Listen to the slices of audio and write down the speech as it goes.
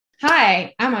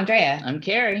Hi, I'm Andrea. I'm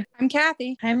Carrie. I'm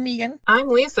Kathy. I'm Megan. I'm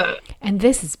Lisa. And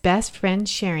this is Best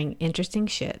Friends Sharing Interesting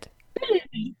Shit.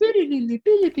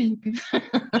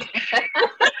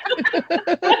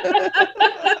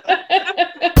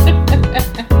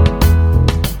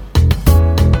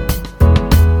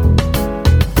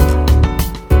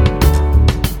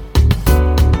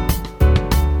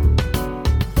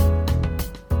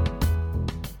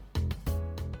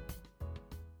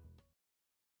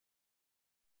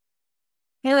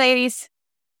 Hey, ladies.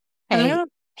 Hey.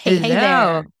 Hey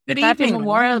there. Good Happy evening.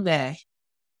 Memorial Day.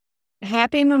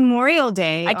 Happy Memorial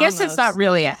Day. I guess it's not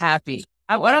really a happy.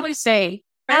 What do we say?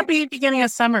 Happy beginning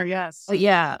of summer, yes.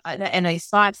 Yeah, and a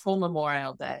thoughtful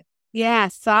Memorial Day. Yeah,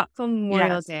 thoughtful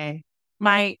Memorial Yes. Day.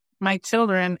 My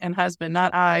children and husband,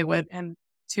 not I, went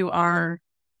into our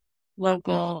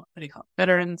local,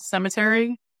 veteran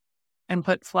cemetery and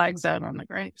put flags out on the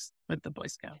graves with the Boy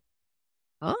Scout.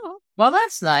 Oh, well,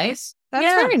 that's nice. That's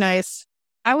Yeah. very nice.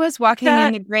 I was walking That-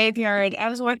 in the graveyard. I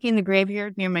was walking in the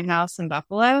graveyard near my house in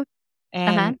Buffalo,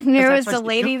 and Uh-huh. there Is was that a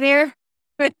what you lady there.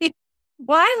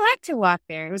 Well, I like to walk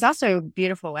there. It was also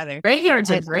beautiful weather.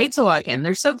 Graveyards are great to walk in.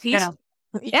 They're so peaceful.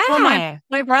 Yeah. Well,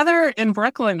 my brother in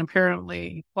Brooklyn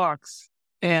apparently walks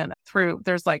and through,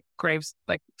 there's like graves,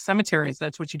 like cemeteries.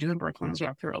 That's what you do in Brooklyn, is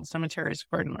walk through old cemeteries,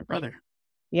 according to my brother.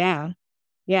 Yeah.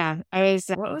 Yeah.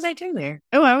 What was I doing there?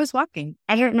 Oh, I was walking.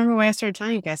 I don't remember why I started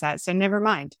telling you guys that. So never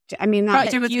mind. I mean, not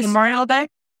Probably that with you- Memorial Day,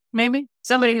 maybe?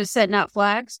 Somebody who's setting out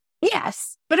flags.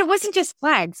 Yes, but it wasn't just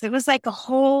flags. It was like a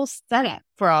whole setup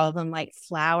for all of them, like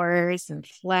flowers and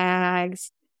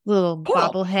flags, little Cool.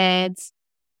 bobbleheads.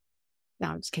 No,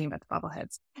 I'm just kidding about the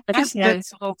bobbleheads. That's Yeah. a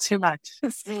little too much.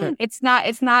 It's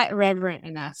not reverent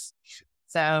enough.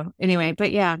 So anyway,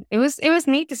 but yeah, it was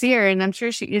neat to see her, and I'm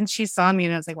sure she saw me,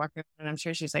 and I was like walking around, and I'm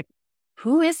sure she's like,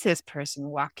 "Who is this person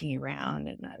walking around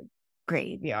in a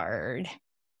graveyard?"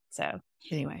 So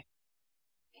anyway.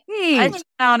 I just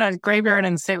found a graveyard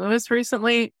in St. Louis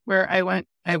recently where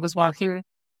I was walking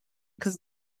because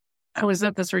I was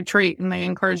at this retreat and they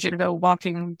encouraged you to go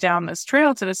walking down this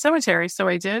trail to the cemetery. So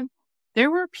I did.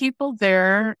 There were people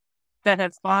there that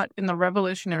had fought in the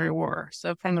Revolutionary War.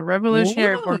 So from the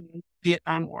Revolutionary War, to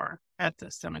Vietnam War at the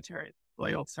cemetery,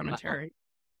 the old cemetery.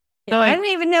 So I I,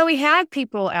 didn't even know we had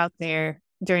people out there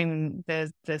during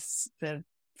the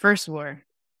first war.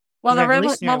 well,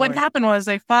 Revolutionary what War. happened was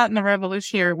they fought in the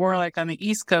Revolutionary War, like on the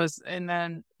East Coast, and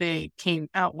then they came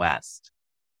out west.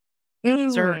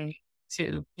 Missouri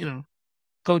to,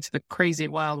 go to the crazy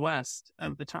Wild West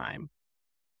of the time.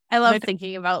 I love But-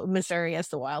 thinking about Missouri as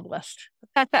the Wild West.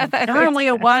 Apparently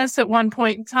it was at one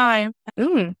point in time.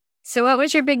 Mm. So what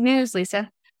was your big news, Lisa?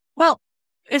 Well,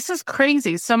 this is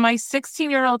crazy. So my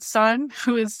 16-year-old son,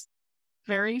 who is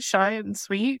very shy and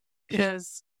sweet,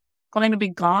 is going to be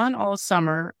gone all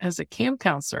summer as a camp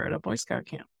counselor at a Boy Scout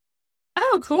camp.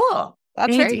 Oh, cool.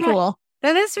 That's Yeah. very cool.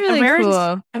 That is really very-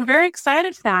 cool. I'm very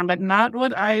excited for him, but not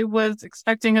what I was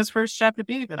expecting his first job to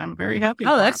be, but I'm very happy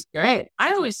Oh, for that's him. great.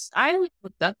 I always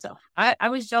looked that though. I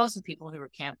was jealous of people who were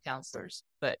camp counselors,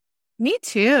 but Me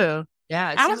too.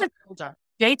 yeah, it I seems was like a cool job.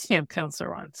 day camp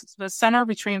counselor once. It's the center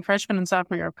between freshman and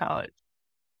sophomore year of college.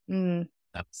 Mm.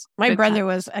 That's My good brother time.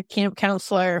 was a camp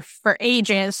counselor for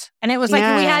ages, and it was like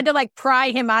we Yeah. had to like pry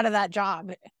him out of that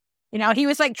job. He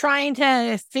was like trying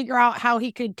to figure out how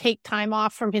he could take time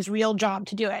off from his real job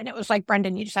to do it. And it was like,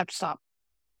 Brendan, you just have to stop.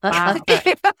 Wow.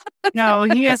 No,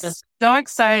 he is so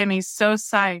excited and he's so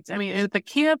psyched. I mean, the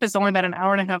camp is only about an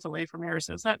hour and a half away from here,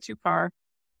 so it's not too far.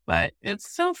 But it's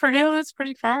still, for him, it's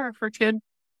pretty far for a kid.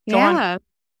 Going- Yeah.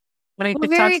 When he Well,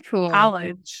 talks very cool.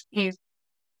 college, he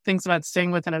thinks about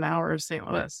staying within an hour of St.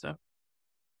 Louis. So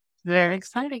very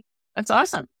exciting. That's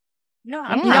awesome. Yeah,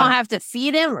 I'm You proud. don't have to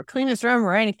feed him or clean his room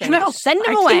or anything. No, Just send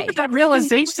him I away. came to that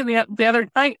realization the other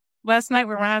night. Last night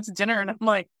we went out to dinner, and I'm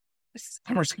like, "This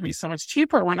summer's gonna be so much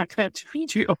cheaper. We're not gonna have to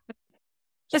feed you."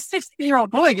 Just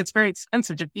 16-year-old boy gets very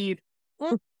expensive to feed.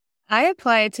 I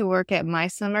applied to work at my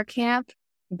summer camp,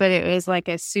 but it was like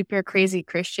a super crazy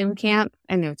Christian camp.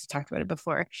 I know we talked about it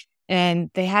before.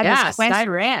 And they had Yeah, this Sky question.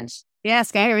 Ranch. Yeah,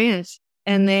 Sky Ranch.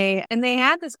 And they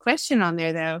had this question on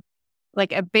there though,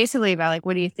 like basically about like,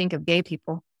 what do you think of gay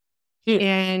people?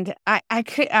 And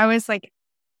I was like,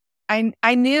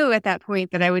 I knew at that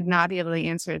point that I would not be able to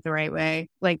answer it the right way,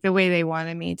 like the way they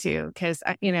wanted me to, because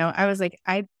I was like,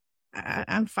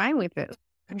 I'm fine with it.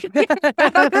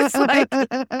 It's like,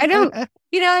 I don't,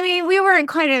 I mean, we weren't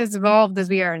quite as evolved as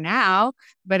we are now,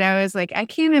 but I was like, I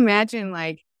can't imagine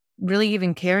like really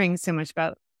even caring so much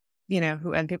about,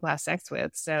 who other people have sex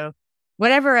with. So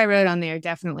whatever I wrote on there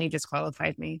definitely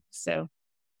disqualified me. So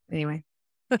anyway,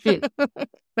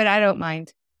 but I don't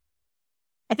mind.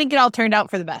 I think it all turned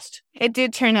out for the best. It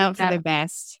did turn out for the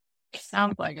best.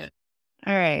 Sounds like it.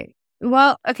 All right.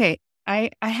 Well, okay. I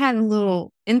had a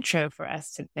little intro for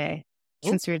us today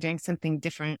since we were doing something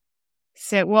different.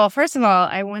 So, well, first of all,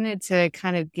 I wanted to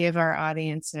kind of give our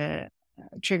audience a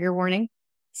trigger warning.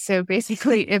 So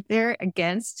basically, if they're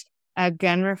against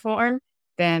gun reform,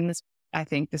 then I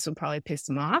think this will probably piss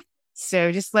them off.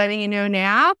 So just letting you know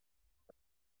now,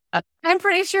 I'm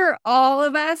pretty sure all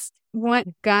of us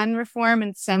want gun reform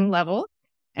in some level.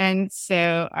 And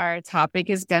so our topic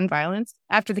is gun violence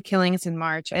after the killings in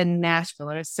March in Nashville.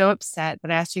 I was so upset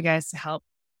that I asked you guys to help.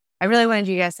 I really wanted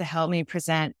you guys to help me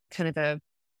present kind of a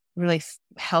really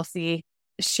healthy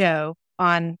show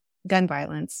on gun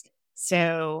violence.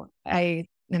 So I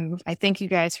thank you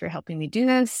guys for helping me do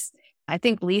this. I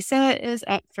think Lisa is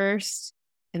up first,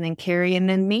 and then Carrie, and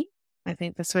then me. I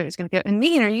think that's what it's going to go. And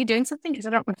Megan, are you doing something? Because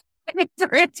I don't know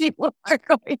if people are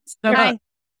going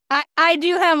to. I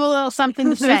do have a little something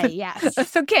to say, yes.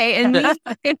 That's okay. And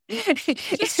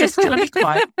it's just going to be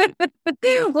quiet.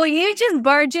 Well, you just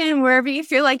barge in wherever you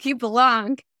feel like you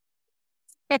belong.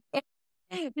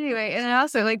 Anyway, and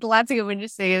also, like, the last thing I would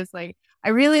just say is, like, I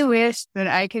really wish that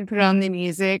I could put on the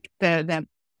music, the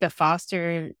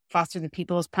Foster the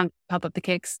People's Pump Up the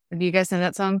Kicks. Do you guys know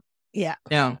that song? Yeah.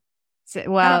 Yeah. So,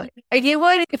 well, you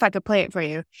would if I could play it for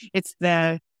you. It's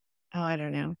I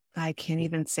don't know. I can't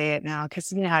even say it now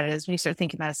because you know how it is. When you start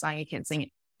thinking about a song, you can't sing it.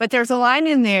 But there's a line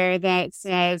in there that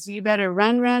says, "You better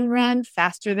run, run, run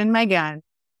faster than my gun."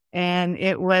 And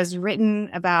it was written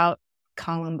about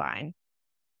Columbine.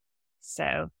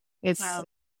 So so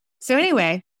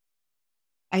anyway,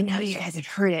 I know you guys have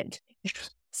heard it.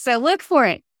 So look for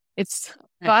it. It's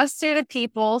Foster the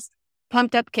People's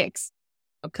Pumped Up Kicks.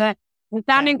 Okay.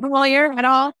 Sounding familiar at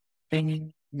all?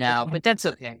 No, but that's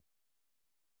okay.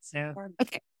 So,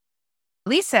 okay.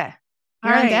 Lisa,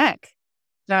 you're All on right. deck.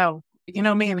 So, you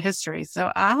know me in history. So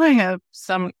I have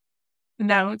some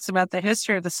notes about the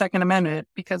history of the Second Amendment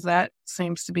because that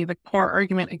seems to be the core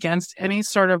argument against any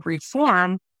sort of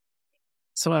reform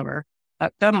whatsoever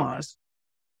of gun laws.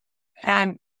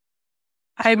 And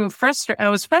I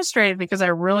was frustrated because I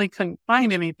really couldn't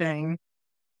find anything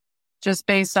just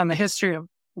based on the history of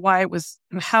why it was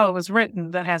and how it was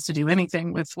written that has to do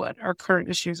anything with what our current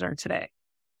issues are today.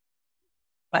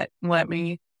 But let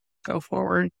me go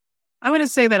forward. I'm going to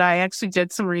say that I actually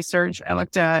did some research. I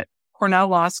looked at Cornell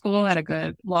Law School, had a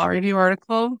good law review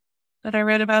article that I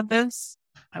read about this.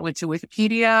 I went to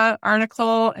Wikipedia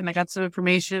article and I got some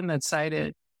information that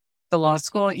cited the law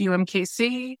school at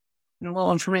UMKC and a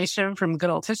little information from Good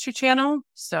Old History Channel.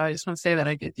 So I just want to say that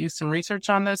I did do some research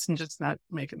on this and just not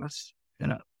making this,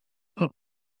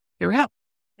 here we go.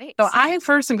 Thanks. So I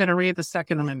first am going to read the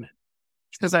Second Amendment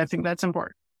because I think that's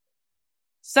important.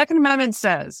 Second Amendment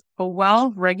says, a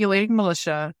well-regulated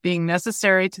militia being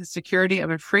necessary to the security of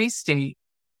a free state,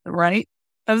 the right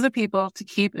of the people to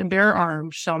keep and bear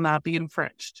arms shall not be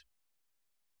infringed.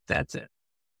 That's it.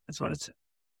 That's what it says.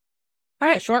 All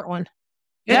right, a short one.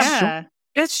 Yeah.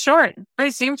 It's short, but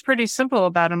it seems pretty simple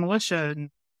about a militia and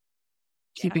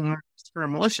keeping arms for a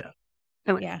militia.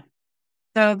 Yeah.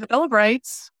 So the Bill of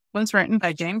Rights was written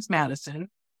by James Madison,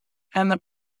 and the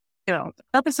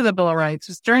purpose of the Bill of Rights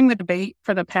was during the debate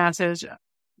for the passage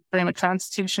during the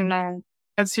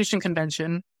Constitution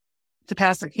Convention to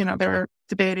pass it. They were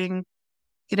debating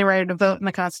getting ready to vote in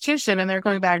the Constitution, and they're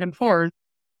going back and forth.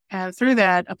 And through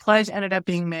that, a pledge ended up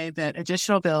being made that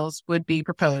additional bills would be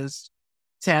proposed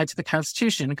to add to the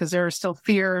Constitution because there are still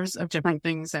fears of different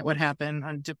things that would happen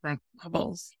on different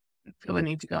levels. I feel the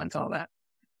need to go into all that.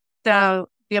 So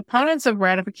the opponents of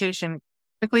ratification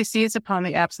quickly seized upon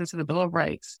the absence of the Bill of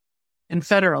Rights, and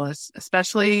Federalists,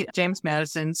 especially James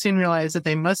Madison, soon realized that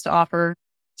they must offer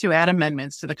to add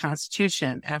amendments to the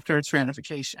Constitution after its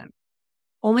ratification.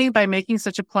 Only by making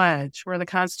such a pledge were the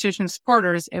Constitution's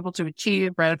supporters able to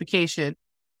achieve ratification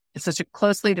in such a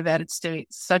closely divided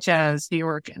states such as New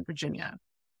York and Virginia.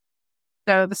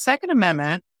 So the Second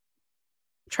Amendment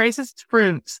traces its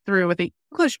roots through with the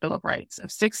English Bill of Rights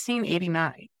of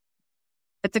 1689.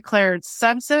 It declared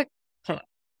subjects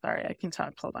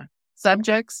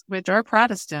which are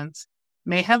Protestants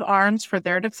may have arms for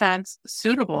their defense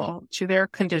suitable to their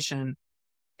condition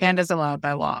and as allowed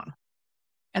by law.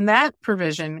 And that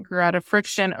provision grew out of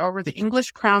friction over the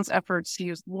English Crown's efforts to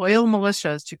use loyal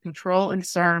militias to control and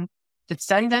disarm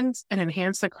descendants and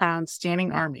enhance the Crown's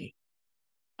standing army.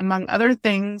 Among other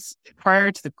things,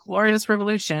 prior to the Glorious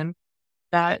Revolution,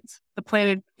 that the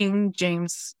planted King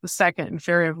James II in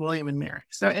favor of William and Mary.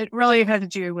 So it really had to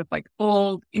do with like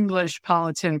old English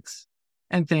politics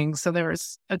and things. So there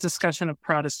was a discussion of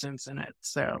Protestants in it.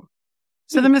 So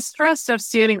the mistrust of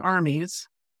standing armies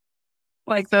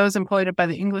like those employed by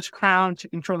the English crown to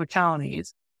control the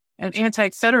colonies, and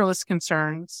anti-federalist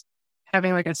concerns,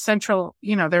 having like a central,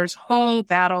 there's whole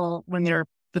battle when they're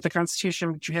with the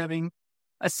Constitution, which you're having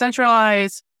a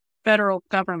centralized federal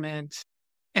government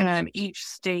and each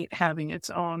state having its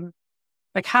own,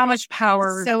 like how much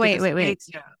power. So wait.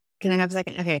 Yeah. Can I have a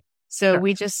second? Okay. So Sure.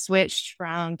 we just switched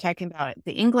from talking about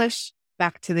the English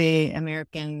back to the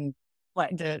American.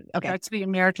 Okay. That's the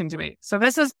American debate. So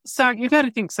you got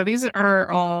to think. So these are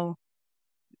all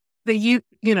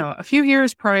a few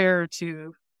years prior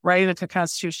to writing the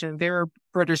Constitution, they were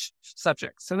British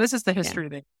subjects. So this is the history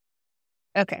thing.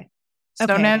 Okay. So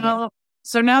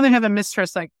now they have a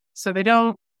mistrust, so they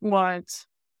don't want,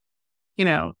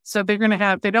 so they're going to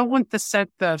have, they don't want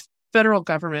the federal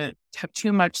government to have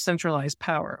too much centralized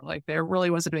power. Like there really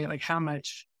was a debate, like how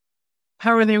much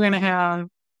power they were going to have.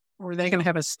 Were they going to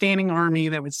have a standing army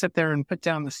that would sit there and put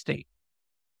down the state?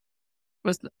 It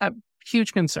was a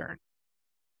huge concern.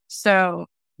 So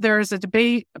there's a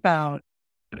debate about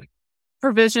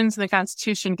provisions in the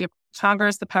Constitution give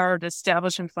Congress the power to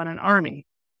establish and fund an army,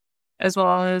 as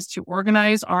well as to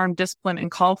organize, arm, discipline,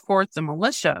 and call forth the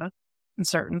militia in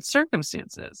certain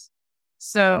circumstances.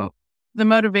 So the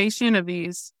motivation of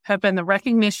these have been the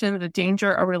recognition of the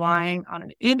danger of relying on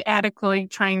an inadequately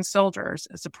trained soldiers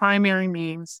as the primary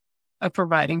means of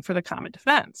providing for the common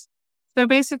defense. So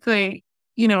basically,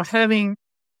 having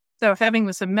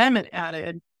this amendment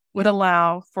added would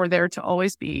allow for there to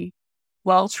always be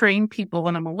well-trained people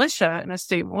in a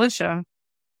state militia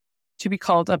to be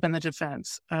called up in the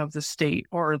defense of the state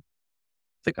or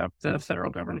the federal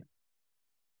government.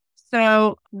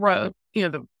 So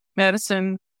the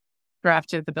Madison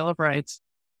drafted the Bill of Rights,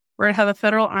 where how the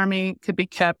federal army could be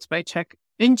kept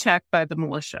in check by the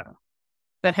militia.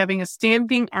 That having a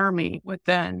standing army would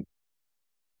then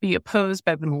be opposed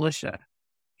by the militia.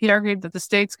 He argued that the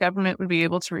state's government would be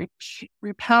able to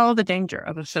repel the danger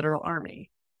of a federal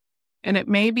army. And it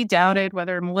may be doubted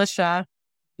whether militia,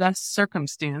 thus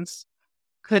circumstance,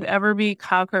 could ever be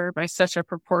conquered by such a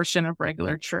proportion of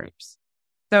regular troops.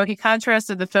 So he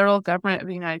contrasted the federal government of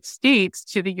the United States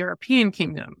to the European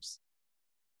kingdoms.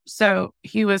 So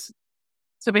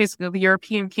basically the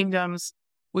European kingdoms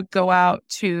would go out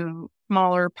to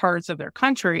smaller parts of their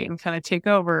country and kind of take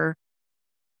over,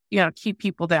 keep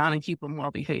people down and keep them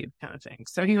well behaved kind of thing.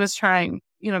 So he was trying,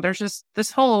 there's just this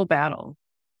whole battle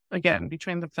again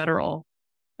between a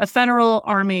federal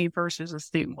army versus a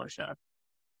state militia.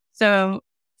 So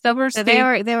they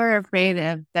were afraid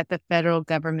of that the federal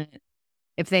government,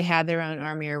 if they had their own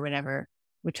army or whatever,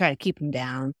 would try to keep them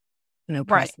down.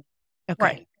 Right. Okay.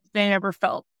 Right. If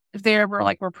they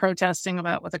ever were protesting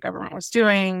about what the government was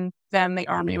doing, then the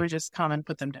army would just come and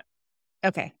put them down.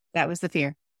 Okay. That was the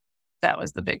fear. That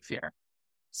was the big fear.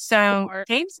 So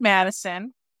James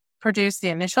Madison produced the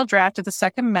initial draft of the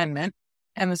Second Amendment,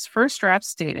 and this first draft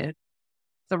stated,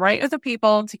 "The right of the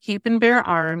people to keep and bear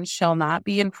arms shall not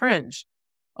be infringed.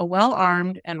 A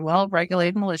well-armed and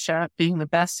well-regulated militia being the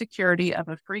best security of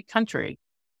a free country,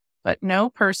 but no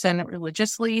person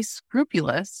religiously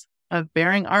scrupulous of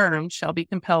bearing arms shall be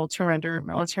compelled to render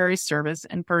military service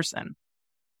in person."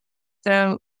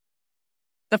 So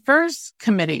the first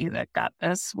committee that got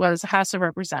this was the House of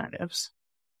Representatives.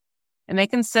 And they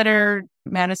considered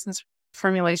Madison's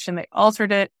formulation. They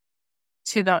altered it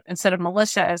to instead of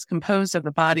militia as composed of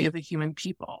the body of the human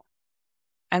people.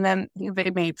 And then they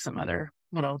made some other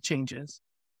little changes.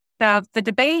 Now, the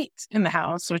debate in the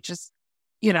House, which is,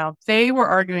 they were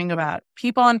arguing about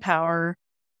people in power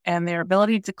and their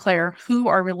ability to declare who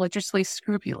are religiously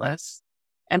scrupulous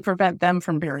and prevent them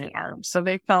from bearing arms. So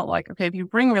they felt like, okay, if you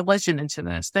bring religion into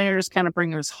this, they just kind of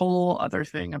bring this whole other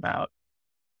thing about,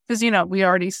 because,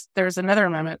 there's another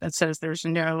amendment that says there's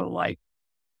no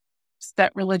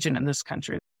set religion in this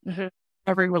country. Mm-hmm.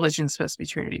 Every religion is supposed to be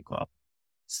treated equal.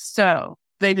 So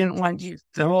they didn't want you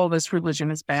to, this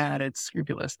religion is bad. It's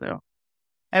scrupulous, though.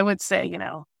 I would say, in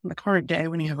the current day,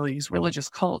 when you have all these religious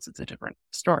cults, it's a different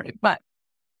story. But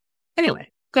anyway,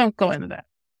 don't go into that.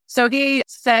 So he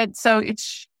said,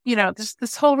 it's,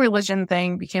 this whole religion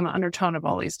thing became an undertone of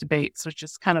all these debates, which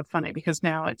is kind of funny because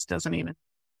now it doesn't even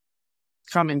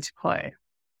come into play.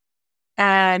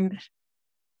 And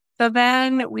so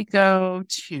then we go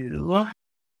to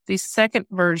the second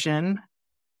version,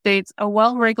 states a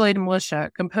well-regulated militia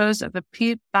composed of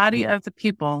the body of the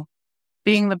people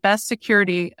being the best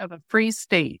security of a free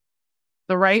state.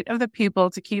 The right of the people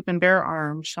to keep and bear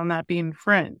arms shall not be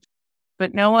infringed,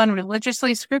 but no one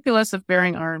religiously scrupulous of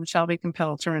bearing arms shall be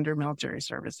compelled to render military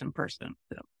service in person.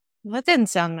 So, well, that didn't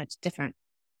sound much different.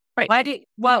 Right.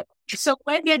 So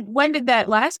when did that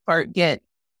last part get?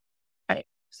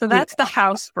 So that's the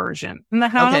House version. And the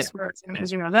House version,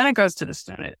 as you know, then it goes to the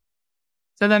Senate.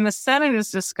 So then the Senate is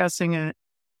discussing it,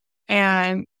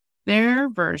 and their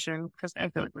version, because I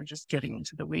feel like we're just getting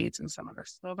into the weeds and some of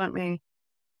this. So let me.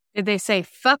 Did they say,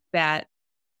 fuck that?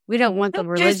 We don't want the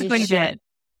religious Basically shit. did.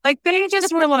 Like, they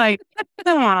just were like,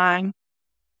 come on,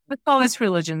 with all this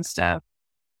religion stuff.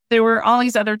 There were all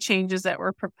these other changes that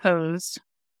were proposed,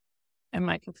 and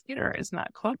my computer is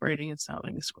not cooperating. It's not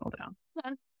letting me scroll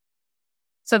down.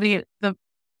 So the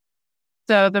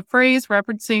phrase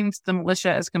referencing the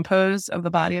militia as composed of the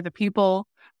body of the people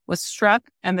was struck,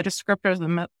 and the descriptor of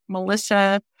the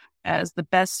militia as the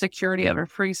best security of a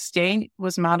free state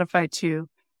was modified to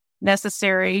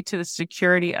necessary to the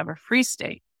security of a free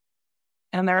state.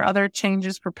 And there are other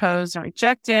changes proposed and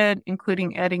rejected,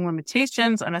 including adding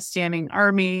limitations on a standing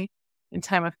army in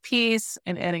time of peace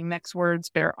and adding next words,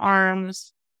 bear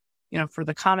arms, for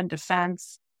the common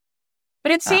defense.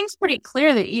 But it seems pretty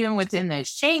clear that even within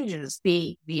those changes,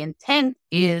 the intent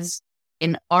is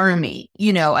an army,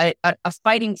 a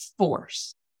fighting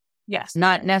force. Yes.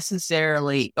 Not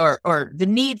necessarily, or the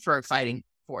need for a fighting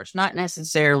force, not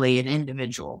necessarily an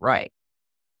individual right.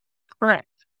 Correct.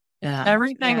 Yeah.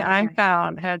 Everything I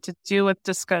found had to do with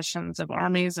discussions of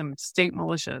armies and state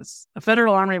militias. The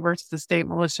federal army versus the state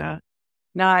militia,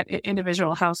 not an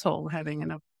individual household having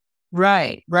enough.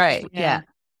 Right. Yeah.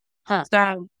 Huh.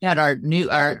 So,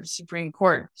 our Supreme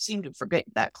Court seemed to forget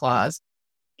that clause.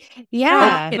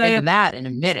 Yeah. We'll get into that in a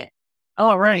minute.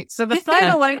 All right. So the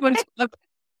final language of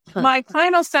my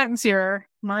final sentence here,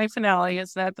 my finale,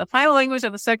 is that the final language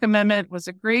of the Second Amendment was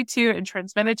agreed to and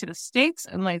transmitted to the states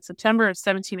in late September of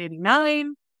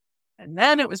 1789. And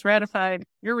then it was ratified.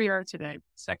 Here we are today.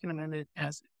 Second Amendment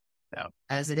as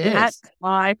it is. That's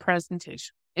my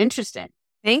presentation. Interesting.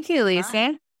 Thank you,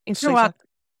 Lisa. You're welcome.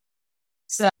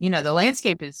 So, the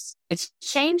landscape it's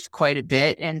changed quite a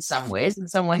bit in some ways. In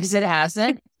some ways it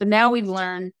hasn't. But now we've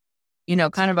learned,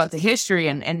 kind of about the history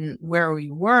and where we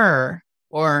were,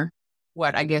 or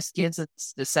what I guess gives us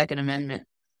the Second Amendment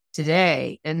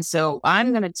today. And so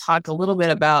I'm going to talk a little bit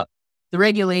about the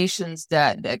regulations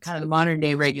that kind of the modern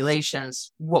day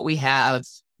regulations, what we have,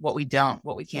 what we don't,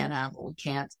 what we can have, what we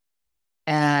can't.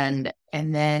 And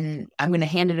then I'm going to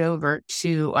hand it over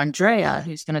to Andrea,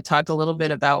 who's going to talk a little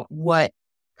bit about what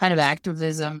kind of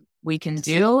activism we can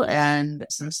do and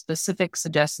some specific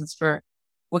suggestions for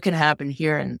what can happen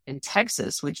here in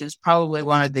Texas, which is probably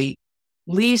one of the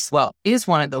least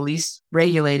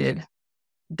regulated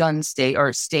gun state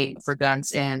for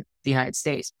guns in the United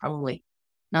States. Probably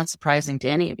not surprising to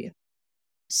any of you.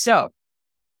 So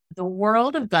the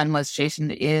world of gun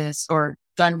legislation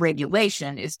gun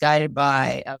regulation is guided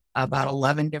by about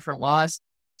 11 different laws.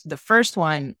 The first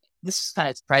one, this is kind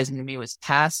of surprising to me, was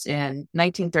passed in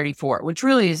 1934, which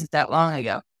really isn't that long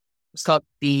ago. It was called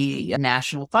the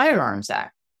National Firearms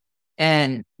Act.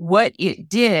 And what it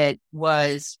did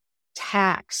was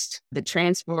taxed the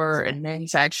transport and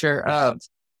manufacture of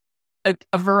a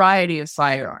variety of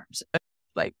firearms,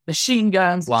 like machine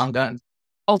guns, long guns,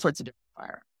 all sorts of different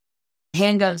firearms.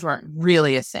 Handguns weren't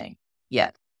really a thing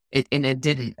yet. It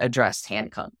didn't address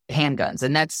handguns.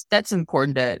 And that's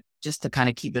important to kind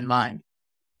of keep in mind.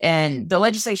 And the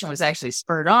legislation was actually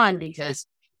spurred on because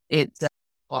if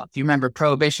you remember,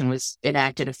 Prohibition was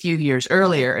enacted a few years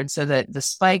earlier. And so that the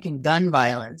spike in gun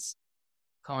violence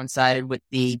coincided with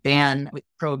the ban with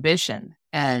Prohibition.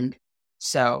 And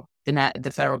so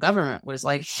the federal government was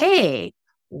like, hey,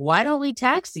 why don't we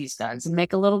tax these guns and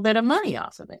make a little bit of money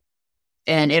off of it?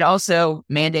 And it also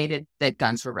mandated that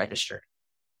guns were registered.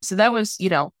 So that was,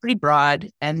 pretty broad.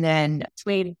 And then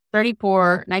between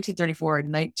 1934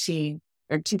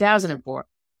 and 2004,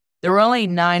 there were only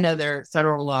 9 other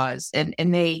federal laws, and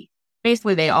they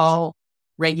all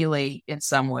regulate in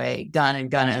some way gun and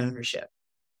gun ownership.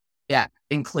 Yeah,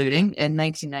 including in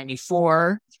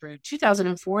 1994 through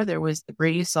 2004, there was the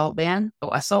Brady assault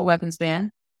weapons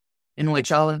ban, in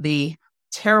which all of the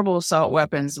terrible assault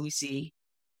weapons we see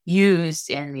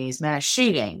used in these mass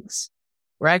shootings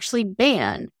were actually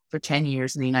banned for 10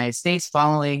 years in the United States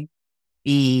following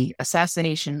the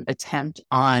assassination attempt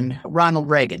on Ronald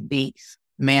Reagan, the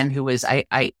man who was,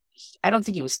 I don't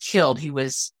think he was killed. He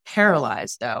was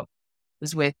paralyzed, though. It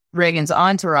was with Reagan's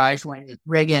entourage when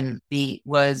there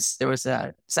was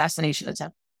an assassination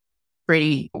attempt.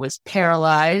 Brady was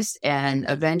paralyzed, and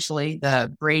eventually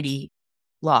the Brady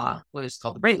law, what was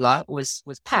called the Brady law, was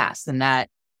passed, and that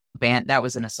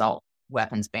was an assault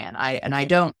weapons ban. I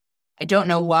don't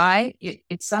know why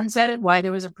it sunsetted, why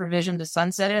there was a provision to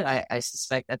sunset it. I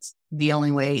suspect that's the only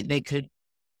way they could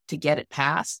to get it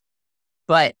passed.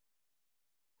 But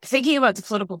thinking about the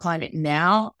political climate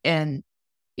now, and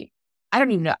I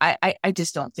don't even know. I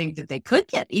just don't think that they could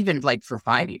get, even like for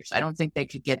 5 years, I don't think they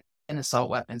could get an assault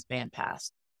weapons ban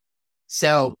passed.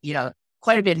 So,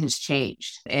 quite a bit has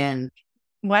changed. And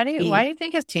why do you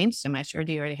think it's changed so much? Or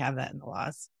do you already have that in the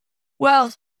laws?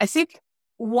 Well, I think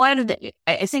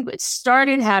I think it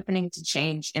started happening to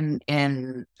change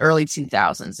in early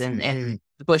 2000s in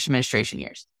the Bush administration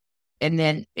years. And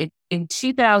then in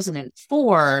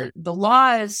 2004, the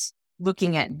laws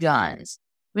looking at guns,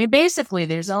 I mean, basically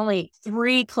there's only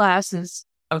 3 classes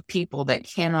of people that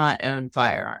cannot own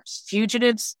firearms: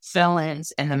 fugitives,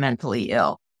 felons, and the mentally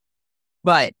ill.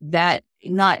 But that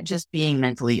not just being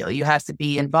mentally ill, you have to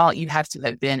be involved. You have to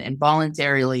have been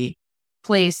involuntarily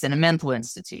placed in a mental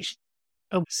institution.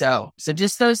 Oh. So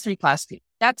just those 3 classes of people.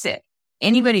 That's it.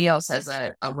 Anybody else has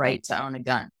a right to own a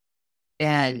gun.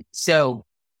 And so,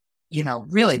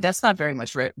 really, that's not very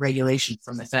much regulation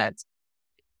from the feds.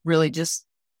 Really just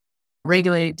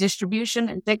regulated distribution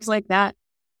and things like that.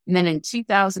 And then in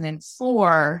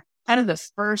 2004, kind of the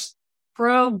first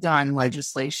pro-gun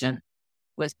legislation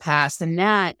was passed, and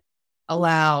that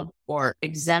allowed or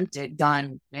exempted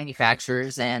gun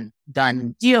manufacturers and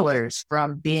gun dealers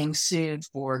from being sued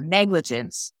for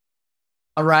negligence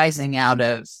arising out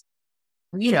of,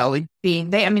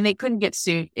 they couldn't get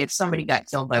sued if somebody got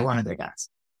killed by one of their guns.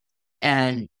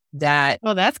 And that...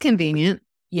 Well, that's convenient.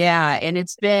 Yeah. And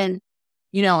it's been,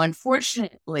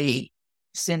 unfortunately,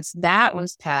 since that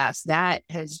was passed, that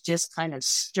has just kind of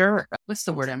stirred, what's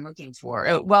the word I'm looking for?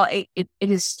 It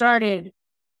has started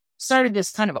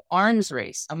this kind of arms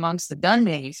race amongst the gun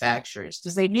manufacturers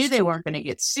because they knew they weren't going to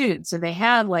get sued. So they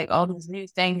have like all these new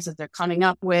things that they're coming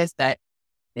up with that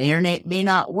may or may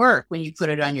not work when you put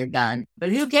it on your gun, but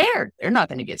who cares? They're not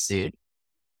going to get sued.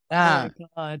 Oh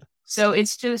God. So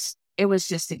it was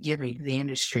just a giving to the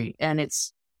industry, and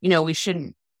it's, we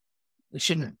shouldn't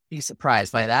be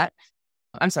surprised by that.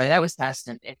 I'm sorry, that was passed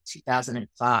in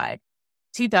 2005.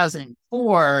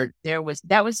 2004, that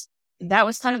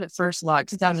was kind of the first law.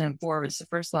 2004 was the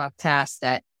first law passed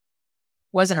that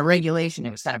wasn't a regulation.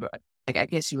 It was kind of I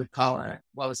guess you would call it,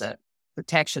 a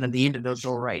protection of the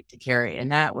individual right to carry.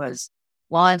 And that was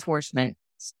law enforcement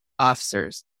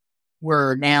officers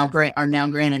are now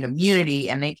granted immunity,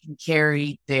 and they can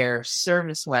carry their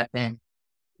service weapon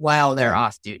while they're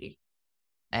off duty.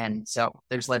 And so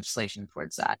there's legislation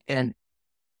towards that. And,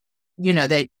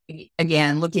 that,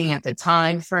 again, looking at the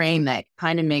time frame, that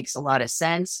kind of makes a lot of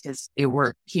sense because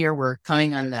we're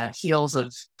coming on the heels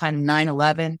of kind of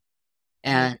 9/11.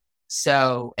 And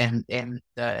so, and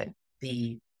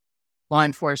the law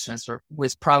enforcement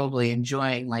was probably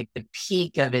enjoying like the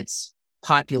peak of its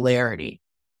popularity.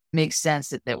 Makes sense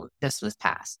that this was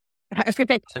passed.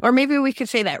 Or maybe we could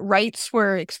say that rights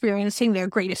were experiencing their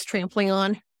greatest trampling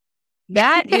on.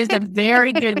 That is a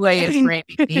very good way of framing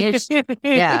the issue.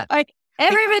 Yeah. Like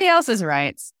everybody else's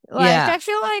rights. I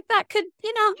feel like that could,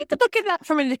 you could look at that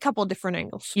from a couple different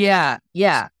angles. Yeah.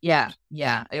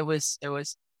 It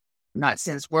was not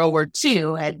since World War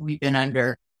II had we been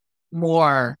under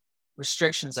more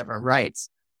restrictions of our rights.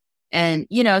 And,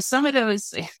 some of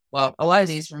those, a lot of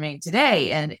these remain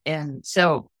today. And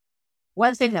so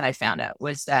one thing that I found out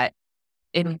was that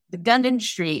the gun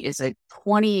industry is a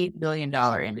 $20 billion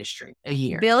industry a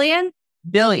year. Billion.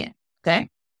 Okay.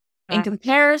 In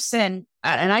comparison,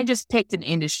 and I just picked an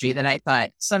industry that I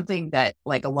thought something that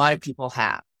like a lot of people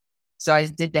have. So I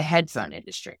did the headphone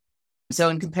industry. So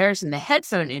in comparison, the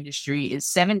headphone industry is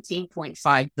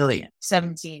 17.5 billion,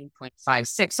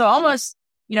 17.56. So almost,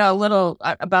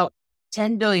 about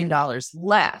 $10 billion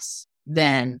less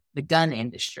than the gun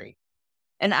industry.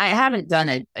 And I haven't done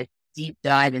a deep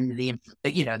dive into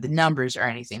the numbers or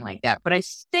anything like that. But I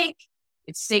think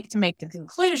it's safe to make the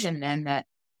conclusion then that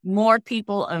more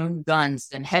people own guns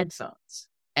than headphones.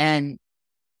 And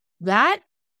that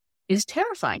is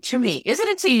terrifying to me. Isn't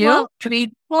it to you?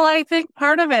 Well, I think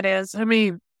part of it is,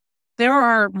 there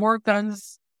are more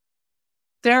guns.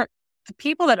 The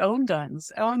people that own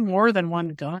guns own more than one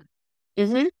gun.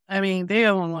 Mm-hmm. They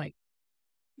own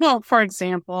for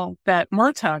example, that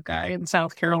Murtaugh guy in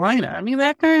South Carolina.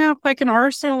 That guy had like an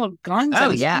arsenal of guns. Oh,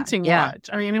 yeah.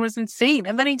 It was insane.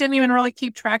 And then he didn't even really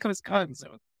keep track of his guns.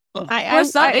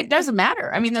 It doesn't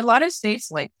matter. A lot of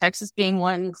states, like Texas being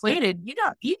one included,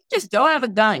 you just don't have a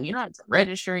gun. You don't have to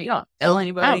register. You don't kill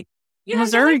anybody.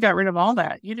 Missouri got rid of all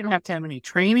that. You didn't have to have any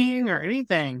training or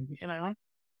anything.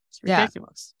 It's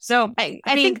ridiculous. So I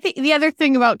think the other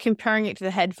thing about comparing it to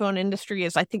the headphone industry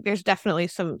is I think there's definitely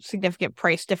some significant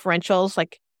price differentials.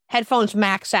 Like headphones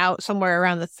max out somewhere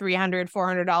around the $300,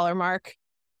 $400 mark,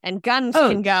 and guns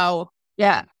can go.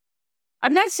 Yeah.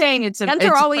 I'm not saying guns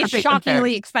are always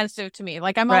shockingly expensive to me.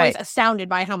 Like I'm always astounded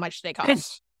by how much they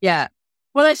cost. Yeah.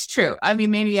 Well, that's true. I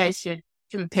mean, maybe I should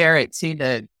compare it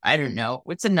to I don't know,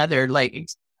 what's another, like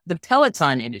the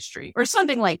Peloton industry or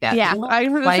something like that. Yeah, I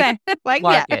was gonna say, like,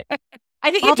 yeah. market.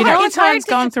 I think Well, it's hard Peloton's to-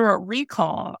 gone through a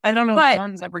recall. I don't know But- if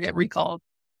guns ever get recalled.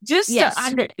 Just Yes.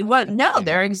 no,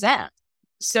 they're exempt.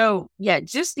 So yeah,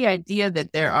 just the idea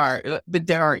that there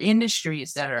are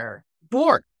industries that are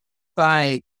bored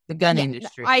by the gun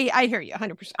industry. I hear you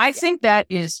 100%. I think that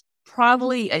is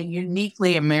probably a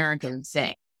uniquely American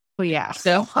thing. Well, yeah.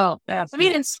 So, That's I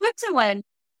mean, in Switzerland,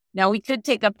 now we could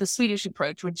take up the Swedish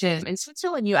approach, which is in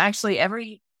Switzerland, you actually I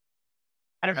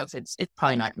don't know if it's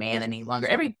probably not man any longer.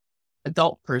 Every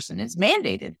adult person is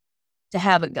mandated to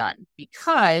have a gun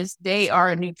because they are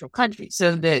a neutral country.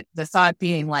 So the thought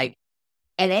being like,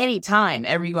 at any time,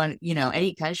 everyone,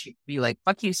 any country could be like,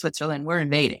 fuck you, Switzerland, we're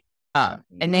invading.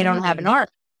 And they don't have an army.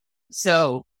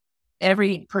 So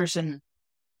every person,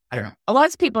 I don't know, a lot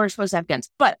of people are supposed to have guns.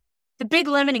 But the big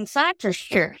limiting factor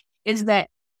here is that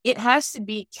it has to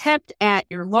be kept at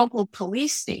your local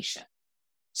police station.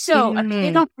 So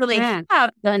they don't really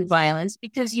have gun violence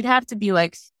because you'd have to be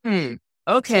like,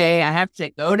 okay, I have to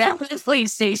go down to the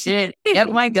police station, get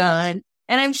my gun.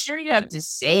 And I'm sure you have to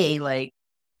say, like,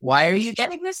 why are you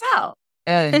getting this out?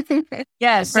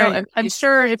 Yeah, so right. I'm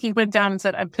sure if you went down and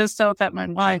said, I'm pissed off at my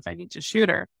wife, I need to shoot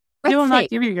her, they will not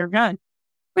give you your gun.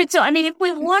 Right. So, I mean, if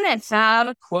we want to have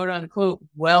a quote unquote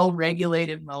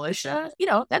well-regulated militia,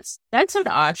 that's an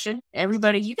option.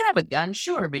 Everybody, you can have a gun,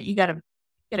 sure, but you gotta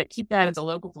keep that at the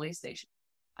local police station.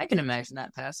 I can imagine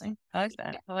that passing. I like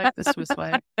that. I like the Swiss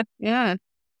way. Yeah.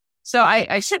 So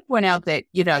I should point out that,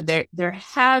 there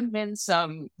have been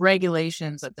some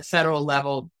regulations at the federal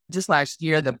level just last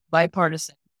year, the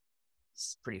bipartisan,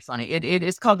 it's pretty funny. It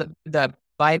is called the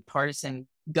Bipartisan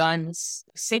Guns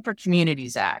Safer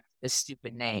Communities Act, a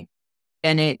stupid name.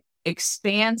 And it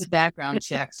expands background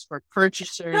checks for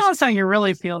purchasers. That's how you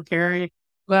really feel, Carrie.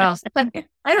 Well, I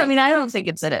don't think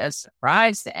it's a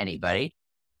surprise to anybody,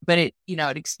 but it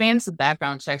expands the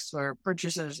background checks for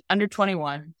purchasers under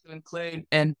 21 to include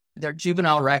and their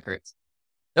juvenile records.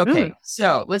 Okay.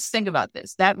 So let's think about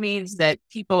this. That means that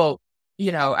people,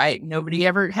 nobody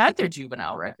ever had their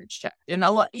juvenile records checked. And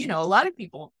a lot of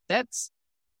people, there's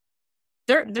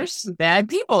some bad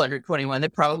people under 21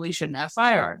 that probably shouldn't have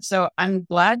firearms. So I'm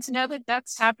glad to know that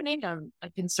that's happening. I'm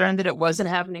concerned that it wasn't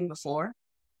happening before.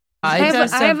 I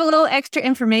have a little extra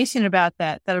information about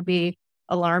that. That'll be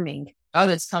alarming. Oh,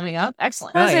 that's coming up.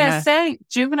 Excellent. I was going to say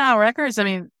juvenile records. I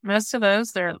mean, most of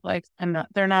those, they're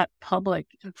not public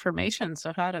information.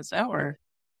 So how does that work?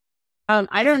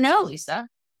 I don't know, Lisa.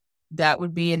 That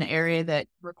would be an area that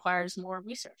requires more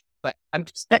research, but I'm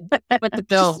just what the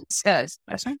bill says.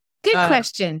 Good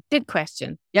question. Good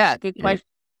question. Yeah, good question.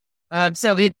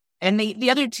 And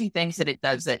the other two things that it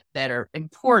does that are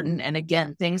important, and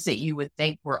again, things that you would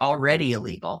think were already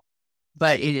illegal,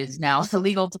 but it is now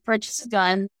illegal to purchase a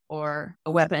gun or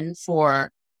a weapon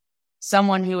for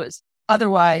someone who is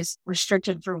otherwise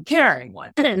restricted from carrying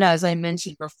one. And as I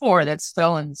mentioned before, that's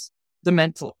felons,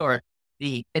 the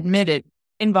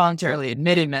involuntarily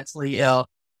admitted mentally ill,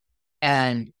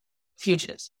 and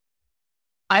fugitives.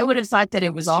 I would have thought that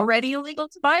it was already illegal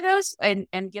to buy those and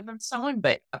give them to someone,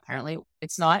 but apparently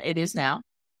it's not. It is now.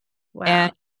 Wow.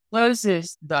 And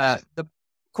closes the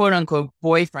quote unquote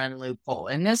boyfriend loophole.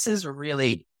 And this is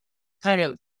really kind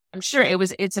of, I'm sure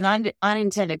it's an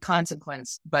unintended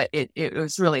consequence, but it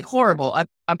was really horrible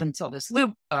up until they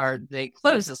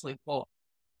closed this loophole.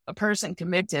 A person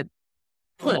convicted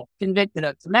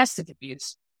of domestic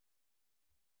abuse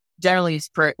generally is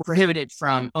prohibited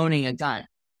from owning a gun.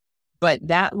 But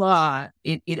that law,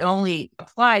 it only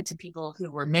applied to people who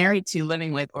were married to,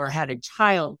 living with, or had a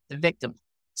child, the victim.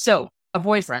 So a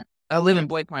live-in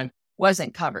boyfriend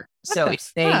wasn't covered. So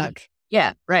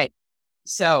yeah, right.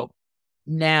 So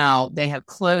now they have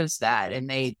closed that, and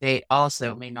they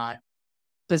also may not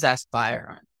possess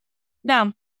firearms.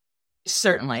 Now,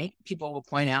 certainly people will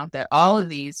point out that all of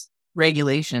these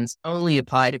regulations only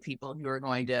apply to people who are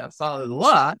going to follow the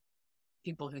law.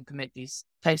 People who commit these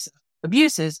types of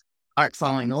abuses aren't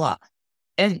following the law.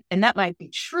 And that might be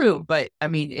true, but I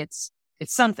mean, it's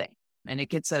something, and it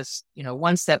gets us,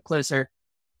 one step closer,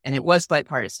 and it was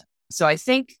bipartisan. So I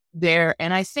think there's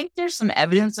some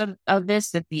evidence of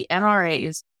this, that the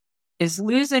NRA is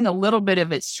losing a little bit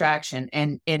of its traction,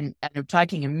 and I'm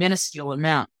talking a minuscule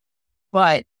amount,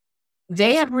 but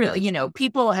they have really,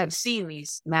 people have seen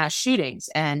these mass shootings,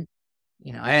 and,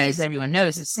 as everyone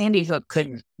knows, if Sandy Hook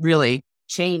couldn't really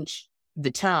change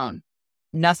the tone,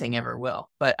 nothing ever will.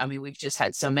 But I mean, we've just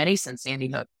had so many since Sandy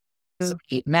Hook,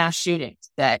 mass shootings,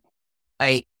 that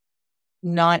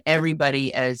not everybody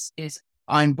is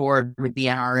on board with the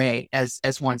NRA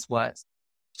as once was.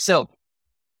 So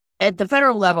at the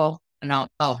federal level, and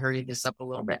I'll hurry this up a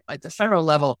little bit. At the federal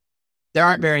level, there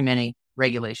aren't very many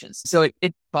regulations. So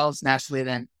it falls naturally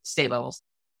then state levels.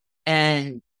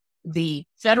 And the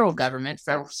federal government,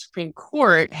 federal Supreme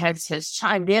Court has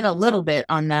chimed in a little bit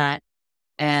on that.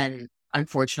 And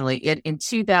unfortunately, in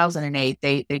 2008,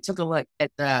 they took a look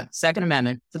at the Second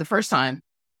Amendment for the first time.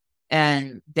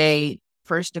 And they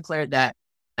first declared that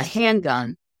a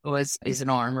handgun is an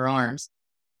arm or arms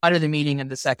under the meaning of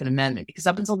the Second Amendment, because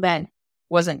up until then, it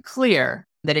wasn't clear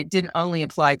that it didn't only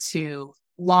apply to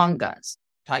long guns.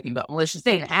 Talking about militias,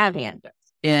 they didn't have handguns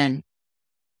in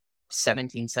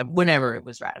 1770, whenever it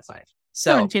was ratified.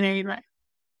 So 1789.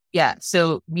 Yeah.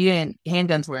 So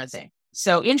handguns were a thing.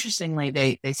 So interestingly,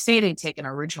 they say they take an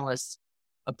originalist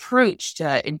approach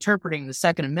to interpreting the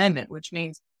Second Amendment, which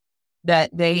means that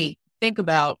they think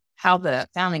about how the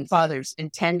founding fathers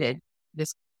intended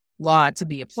this law to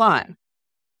be applied.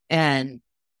 And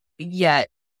yet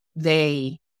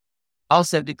they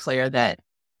also declare that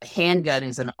a handgun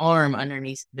is an arm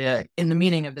underneath in the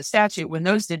meaning of the statute when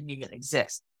those didn't even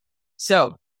exist.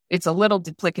 So it's a little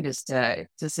duplicitous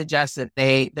to suggest that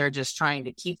they're just trying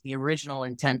to keep the original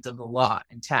intent of the law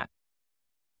intact.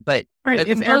 But right,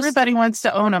 if everybody wants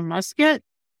to own a musket,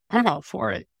 I'm all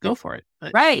for it. Go for it.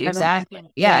 But right, exactly.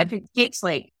 Yeah, if it takes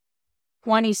like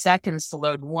 20 seconds to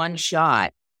load one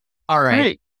shot, all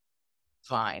right.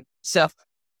 Fine. So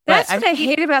that's what I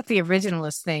hate about the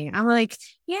originalist thing. I'm like,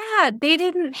 yeah, they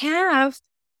didn't have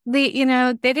they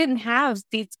didn't have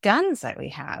these guns that we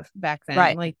have back then.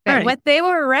 Right. Like what they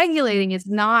were regulating is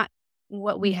not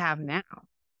what we have now.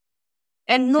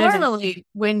 And normally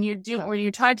when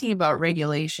you're talking about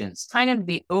regulations, kind of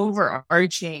the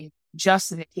overarching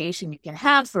justification you can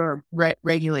have for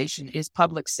regulation is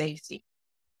public safety.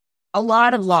 A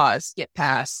lot of laws get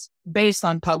passed based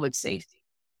on public safety.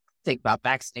 Think about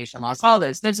vaccination laws, all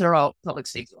those are all public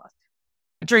safety laws,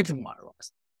 drinking water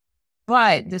laws.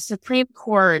 But the Supreme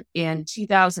Court in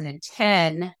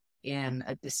 2010, in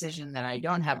a decision that I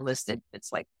don't have listed,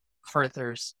 it's like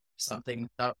Arthur's something,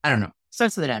 I don't know,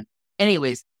 starts with an N.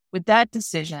 Anyways, with that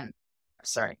decision,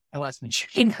 sorry, I lost my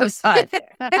train of thought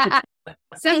there.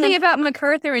 Something about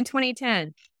MacArthur in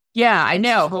 2010. Yeah, I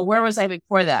know. But where was I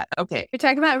before that? Okay. You're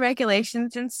talking about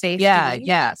regulations and safety.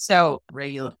 Yeah. So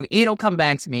it'll come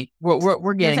back to me.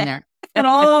 We're getting there. It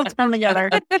all come together.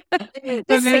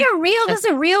 This is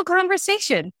a real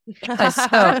conversation.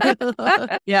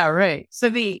 Yeah, right. So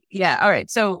all right.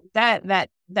 So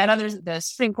the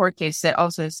Supreme Court case that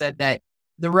also said that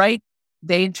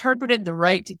they interpreted the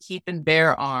right to keep and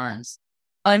bear arms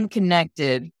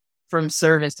unconnected from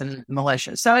service and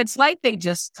militia. So it's like they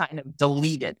just kind of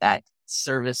deleted that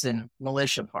service and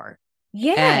militia part.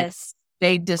 Yes. And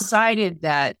they decided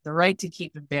that the right to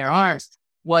keep and bear arms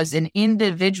was an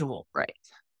individual right,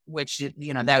 which,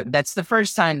 that's the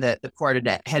first time that the court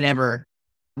had ever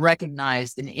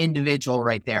recognized an individual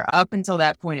right there. Up until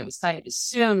that point, it was kind of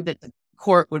assumed that the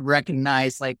court would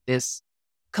recognize like this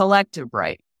collective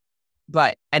right.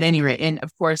 But at any rate, and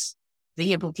of course,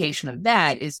 the implication of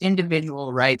that is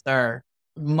individual rights are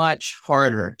much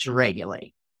harder to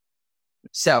regulate.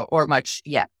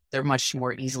 They're much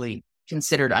more easily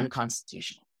considered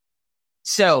unconstitutional.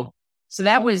 So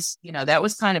that was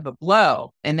kind of a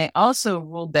blow. And they also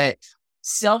ruled that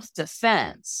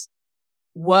self-defense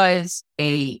was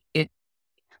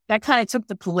that kind of took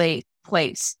the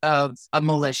place of a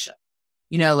militia.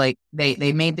 Like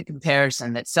they made the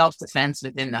comparison that self-defense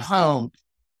within the home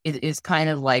is kind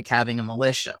of like having a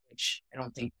militia, which I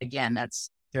don't think, again, that's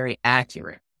very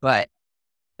accurate, but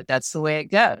that's the way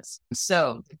it goes.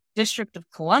 So the District of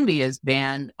Columbia's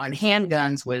ban on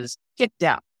handguns was kicked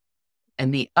out.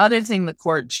 And the other thing the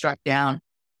court struck down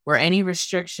were any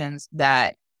restrictions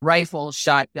that rifles,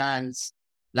 shotguns,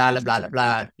 blah, blah, blah, blah,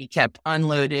 blah, be kept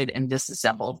unloaded and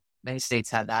disassembled. Many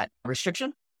states had that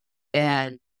restriction.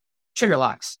 And trigger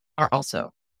locks are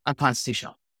also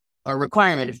unconstitutional. A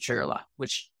requirement of trigger lock,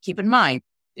 which, keep in mind,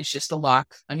 is just a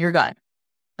lock on your gun.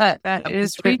 That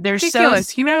is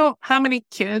ridiculous. You know how many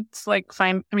kids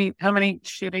how many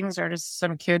shootings are just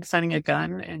some kid finding a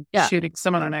gun and shooting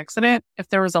someone on accident? If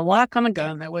there was a lock on the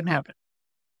gun, that wouldn't happen.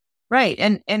 Right.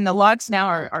 And the locks now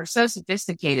are so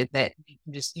sophisticated that you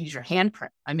can just use your handprint.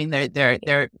 I mean,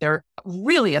 they're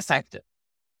really effective.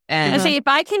 And I say, if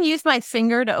I can use my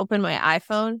finger to open my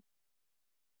iPhone.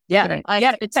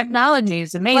 The technology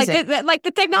is amazing. Like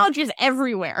the technology is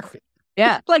everywhere.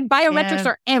 Yeah. Like biometrics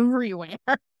are everywhere.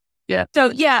 Yeah. So,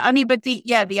 but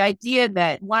the idea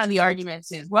that one of the arguments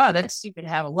is, wow, that's stupid to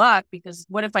have a lock because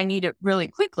what if I need it really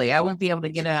quickly? I won't be able to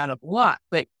get it out of the lock.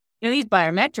 But these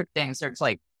biometric things are just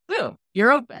like, boom,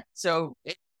 you're open. So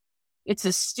it's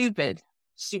a stupid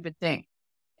thing.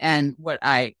 And what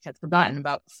I had forgotten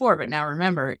about before, but now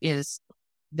remember, is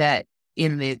that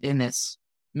in this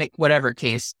whatever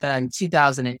case, in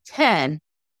 2010,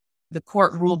 the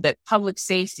court ruled that public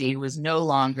safety was no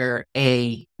longer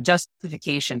a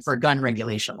justification for gun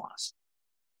regulation laws.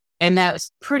 And that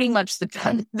was pretty much the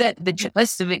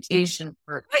justification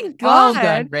for all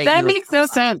gun regulation. That makes no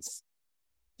sense.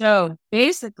 So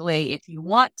basically, if you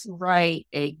want to write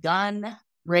a gun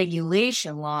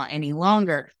regulation law any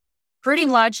longer, pretty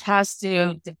much has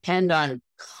to depend on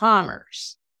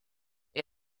commerce.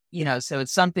 So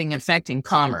it's something affecting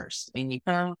commerce. I mean, you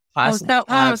so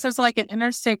it's like an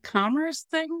interstate commerce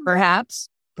thing? Perhaps.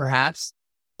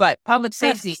 But public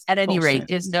safety, at any rate,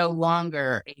 bullshit. is no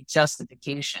longer a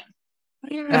justification.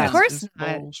 Of course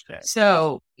not. Bullshit.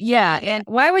 So, yeah. And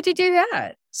Why would you do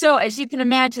that? so, as you can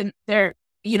imagine, the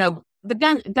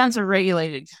guns are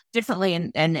regulated differently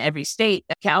in every state.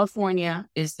 California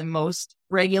is the most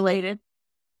regulated.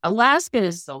 Alaska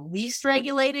is the least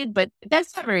regulated, but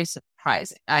that's not very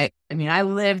surprising. I mean, I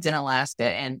lived in Alaska,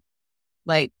 and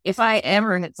like, if I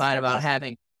ever had thought about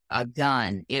having a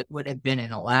gun, it would have been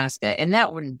in Alaska, and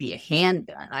that wouldn't be a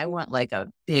handgun. I want like a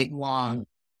big, long,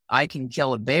 I can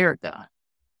kill a bear gun.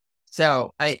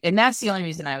 So, and that's the only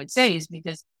reason I would say is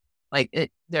because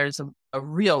there's a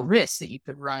real risk that you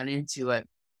could run into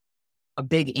a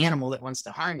big animal that wants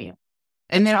to harm you.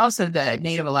 And then also the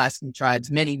Native Alaskan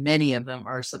tribes, many of them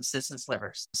are subsistence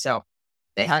livers. So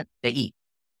they hunt, they eat.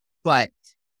 But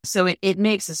so it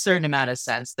makes a certain amount of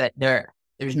sense that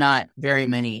there's not very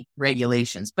many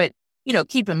regulations. But,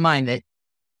 keep in mind that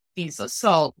these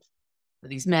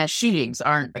mass shootings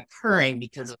aren't occurring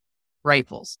because of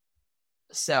rifles.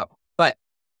 So, but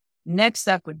next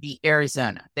up would be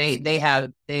Arizona. They are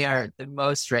the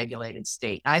most regulated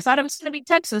state. I thought it was going to be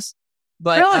Texas,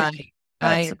 but Really?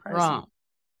 I'm wrong.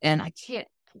 And I can't,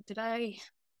 did I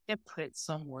put it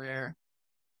somewhere?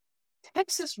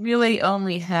 Texas really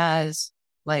only has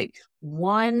like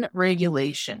one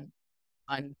regulation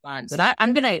on guns. And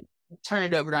I'm going to turn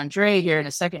it over to Andre here in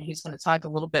a second. He's going to talk a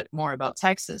little bit more about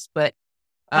Texas, but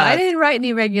I didn't write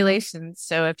any regulations.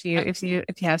 So if you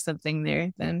have something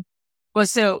there, then. Well,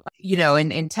 so,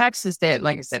 in Texas,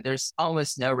 like I said, there's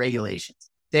almost no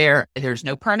regulations. There's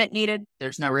no permit needed.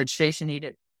 There's no registration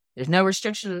needed. There's no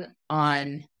restriction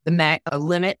on a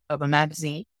limit of a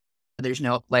magazine. There's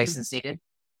no license needed.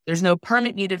 There's no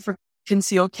permit needed for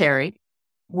concealed carry.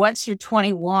 Once you're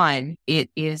 21, it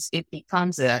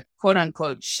becomes a quote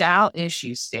unquote shall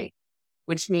issue state,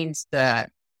 which means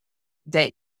that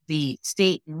the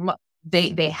state,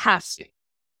 they have to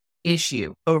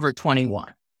issue over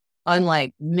 21.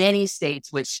 Unlike many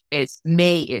states, which it's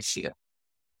may issue,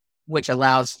 which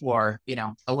allows for,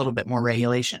 a little bit more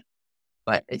regulation.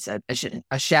 But it's a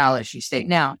shall issue state.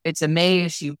 Now, it's a may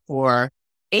issue for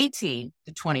 18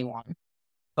 to 21.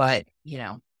 But,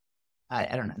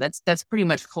 I don't know. That's pretty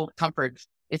much cold comfort.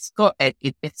 It's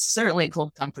certainly a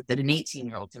cold comfort that an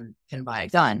 18-year-old can buy a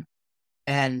gun.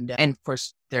 And of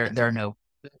course, there are no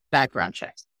background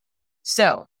checks.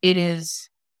 So it is,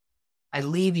 I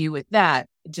leave you with that,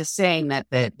 just saying that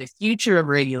the future of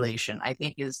regulation, I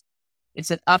think,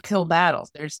 it's an uphill battle.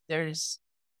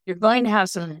 You're going to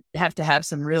have to have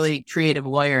some really creative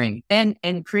lawyering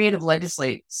and creative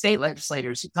state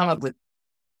legislators who come up with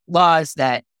laws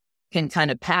that can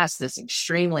kind of pass this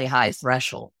extremely high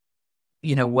threshold,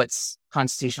 what's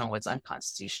constitutional, what's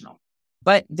unconstitutional.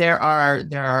 But there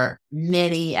are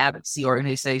many advocacy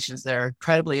organizations that are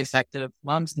incredibly effective.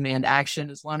 Moms Demand Action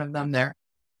is one of them.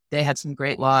 They had some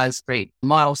great laws, great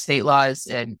model state laws.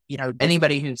 And,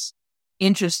 anybody who's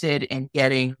interested in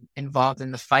getting involved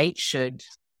in the fight should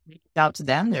reach out to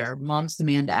them. They're Moms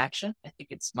Demand Action. I think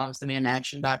it's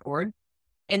momsdemandaction.org.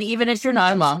 And even if you're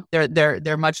not a mom,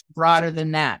 they're much broader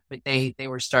than that. But they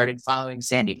were started following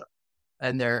Sandy Hook,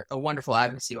 and they're a wonderful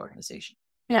advocacy organization.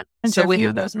 Yeah, and so a few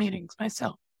of those meetings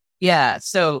myself. Yeah,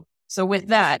 so with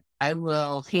that, I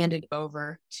will hand it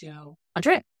over to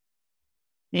Andre.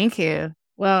 Thank you.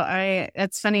 Well,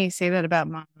 it's funny you say that about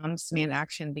Moms Demand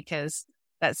Action, because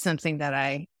that's something that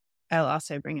I'll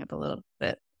also bring up a little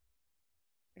bit.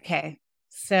 Okay.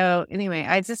 So anyway,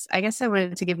 I guess I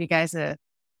wanted to give you guys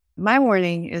my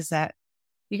warning is that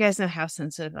you guys know how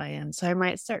sensitive I am. So I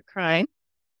might start crying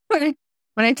when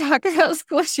I talk about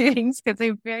school shootings, because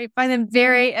I find them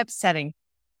very upsetting,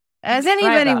 as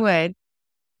anybody would.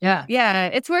 Yeah. Yeah.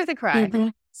 It's worth a cry. Mm-hmm.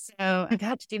 So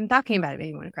just even talking about it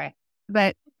made me want to cry.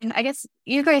 But I guess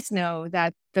you guys know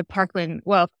that the Parkland,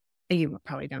 well, you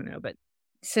probably don't know, but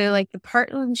so like the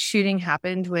Parkland shooting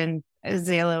happened when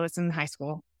Zayla was in high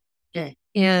school.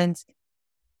 And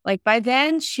like by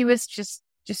then she was just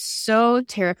so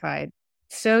terrified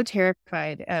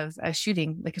of a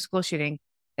shooting, like a school shooting,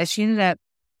 that she ended up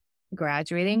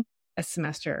graduating a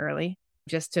semester early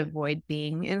just to avoid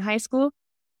being in high school.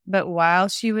 But while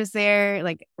she was there,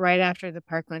 like right after the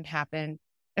Parkland happened,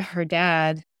 her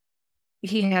dad,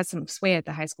 he had some sway at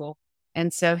the high school.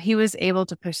 And so he was able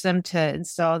to push them to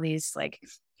install these like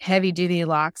heavy duty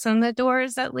locks on the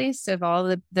doors, at least of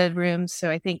all the rooms.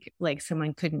 So I think like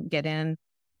someone couldn't get in.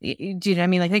 Do you know what I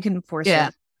mean? Like they couldn't force it.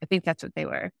 I think that's what they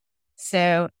were.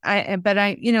 So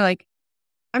like,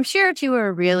 I'm sure if you were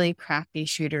a really crafty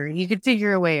shooter, you could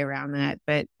figure a way around that.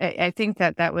 But I think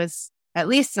that was at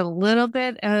least a little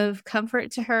bit of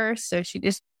comfort to her. So she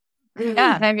just,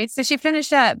 so she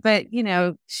finished up, but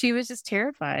she was just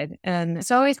terrified. And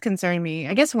it's always concerned me.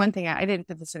 I guess one thing, I didn't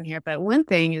put this in here, but one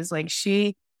thing is like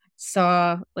she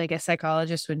saw like a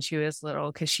psychologist when she was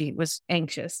little because she was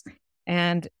anxious.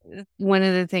 And one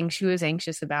of the things she was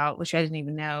anxious about, which I didn't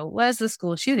even know, was the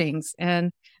school shootings.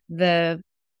 And the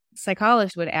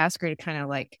psychologist would ask her to kind of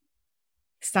like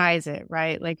size it,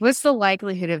 right? Like, what's the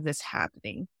likelihood of this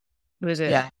happening? Was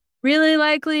it really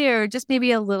likely or just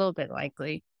maybe a little bit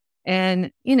likely?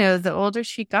 And, the older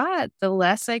she got, the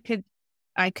less I could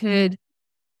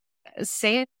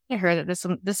say to her that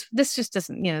this just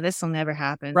doesn't, this will never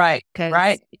happen. Right.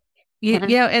 Right.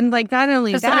 And like not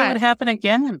only that, it would happen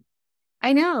again.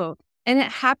 I know. And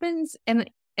it happens. And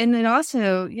it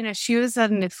also, she was at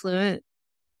an affluent,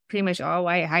 pretty much all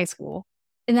white high school.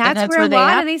 And that's where a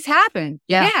lot of these happen.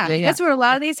 Yeah. That's where a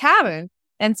lot of these happen.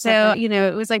 And so,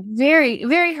 it was like very,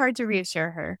 very hard to reassure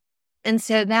her. And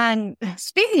so then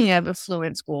speaking of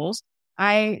affluent schools,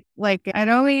 I'd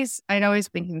always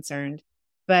been concerned,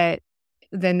 but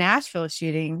the Nashville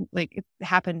shooting, like it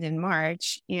happened in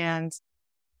March and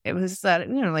it was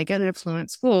like an affluent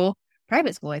school,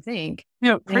 private school, I think.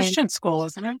 Christian school,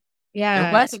 isn't it? Yeah.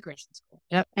 It was a Christian school.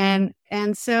 Yep.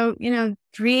 And so,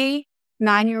 3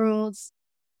 9-year-olds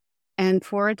and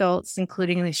 4 adults,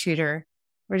 including the shooter,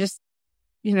 were just,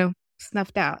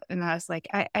 snuffed out. And I was like,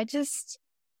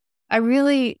 I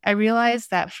realized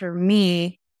that for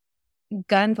me,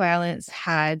 gun violence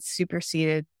had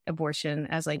superseded abortion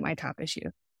as like my top issue,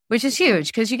 which is huge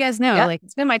because you guys know, like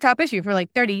it's been my top issue for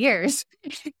like 30 years.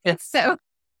 So,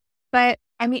 but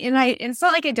I mean, it's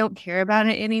not like I don't care about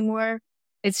it anymore.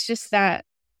 It's just that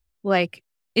like,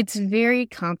 it's very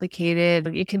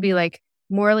complicated. It can be like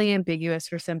morally ambiguous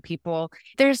for some people.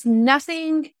 There's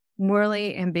nothing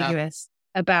morally ambiguous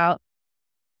about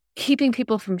keeping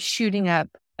people from shooting up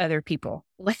other people.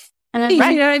 Like, you know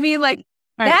what I mean? Like,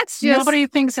 that's just... Nobody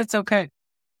thinks it's okay.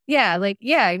 Yeah,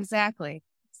 exactly.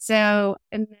 So,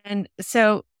 and then,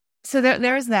 so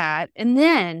there's that. And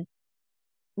then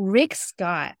Rick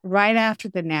Scott, right after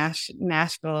the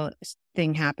Nashville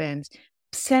thing happened,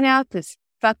 sent out this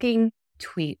fucking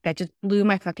tweet that just blew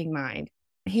my fucking mind.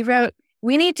 He wrote,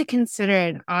 "We need to consider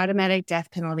an automatic death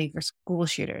penalty for school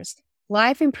shooters.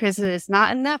 Life in prison is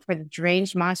not enough for the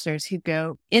deranged monsters who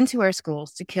go into our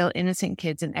schools to kill innocent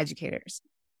kids and educators."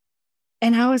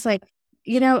 And I was like,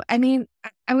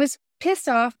 I was pissed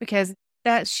off because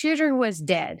that shooter was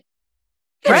dead.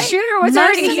 The shooter was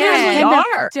already dead.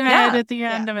 At the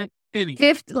end of it.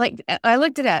 I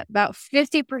looked it up. About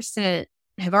 50%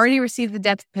 have already received the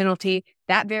death penalty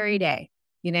that very day,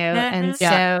 and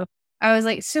so I was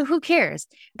like, so who cares?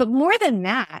 But more than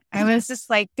that, I was just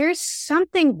like, there's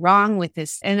something wrong with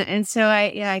this. And so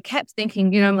I kept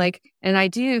thinking, I'm like, and I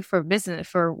do for business,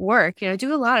 for work, I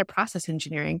do a lot of process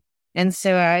engineering. And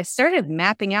so I started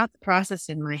mapping out the process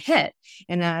in my head.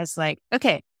 And I was like,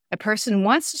 okay, a person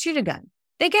wants to shoot a gun.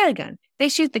 They get a gun. They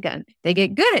shoot the gun. They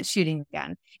get good at shooting the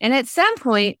gun. And at some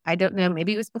point, I don't know,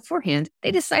 maybe it was beforehand,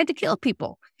 they decide to kill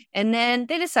people. And then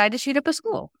they decide to shoot up a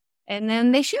school. And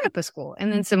then they shoot up a school.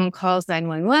 And then someone calls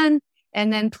 911.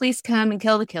 And then police come and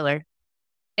kill the killer.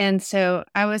 And so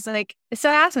I was like, so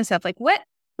I asked myself, like, what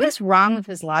is wrong with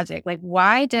his logic? Like,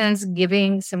 why does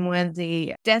giving someone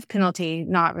the death penalty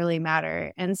not really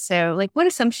matter? And so, like, what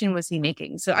assumption was he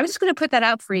making? So I'm just going to put that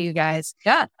out for you guys.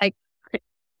 Yeah. Like,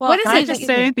 what is it? Just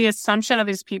say the assumption of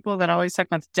these people that always talk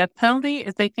about the death penalty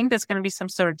is they think that's going to be some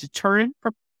sort of deterrent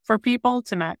for people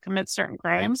to not commit certain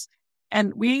crimes.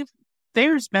 And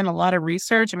there's been a lot of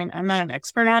research. I mean, I'm not an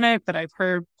expert on it, but I've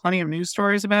heard plenty of news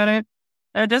stories about it.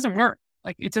 It doesn't work.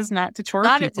 Like, it does not deter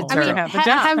people.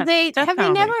 Have they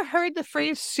never heard the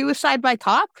phrase suicide by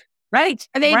cop? Right.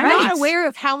 Are they not aware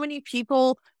of how many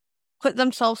people put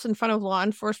themselves in front of law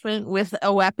enforcement with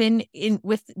a weapon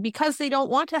because they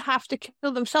don't want to have to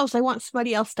kill themselves. They want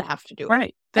somebody else to have to do it.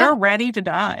 Right. They're ready to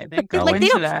die. They go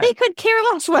into that. They could care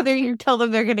less whether you tell them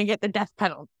they're going to get the death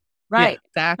penalty. Right.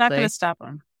 Not Exactly. going to stop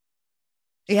them.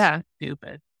 Yeah.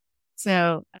 Stupid.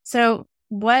 So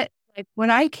what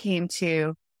I came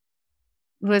to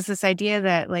was this idea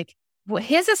that like what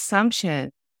his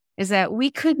assumption is that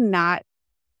we couldn't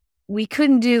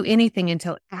do anything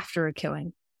until after a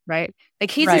killing, right?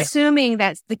 Like he's Right. assuming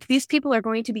that these people are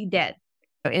going to be dead,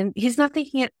 and he's not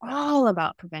thinking at all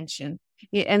about prevention.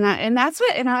 Yeah, and that's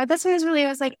what I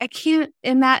was like, I can't.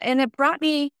 And it brought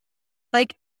me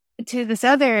like to this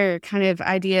other kind of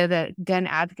idea that gun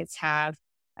advocates have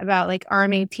about like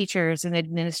arming teachers and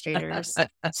administrators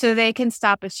so they can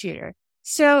stop a shooter.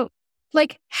 So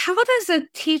like, how does a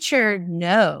teacher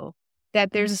know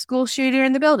that there's a school shooter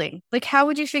in the building? Like, how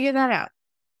would you figure that out?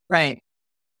 Right.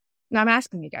 No, I'm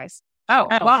asking you guys. Oh,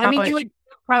 Oh, well, I mean, probably. you would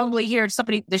probably hear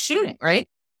the shooting, right?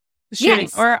 The shooting.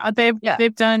 Yes. Or they've Yeah.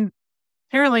 done,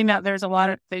 apparently not, there's a lot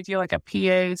of, they do like a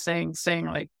PA saying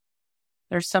like,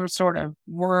 there's some sort of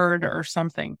word or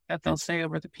something that they'll say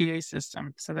over the PA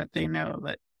system so that they know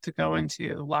that to go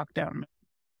into lockdown.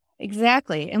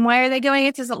 Exactly. And why are they going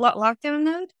into lockdown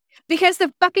mode? Because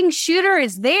the fucking shooter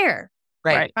is there,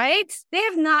 Right. right? They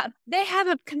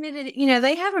haven't committed,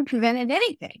 they haven't prevented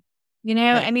anything, Right.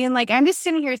 I mean, like, I'm just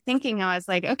sitting here thinking, I was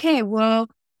like, okay, well,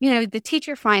 the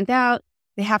teacher finds out,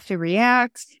 they have to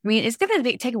react. I mean, it's going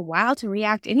to take a while to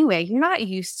react anyway. You're not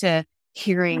used to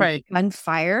hearing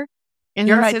gunfire. And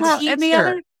You're then right. so Well, and the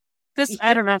other, teacher-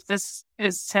 I don't know if this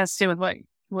has to do with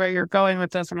where you're going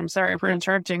with this, and I'm sorry for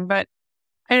interrupting, but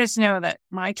I just know that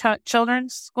my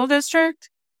children's school district,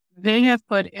 they have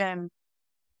put in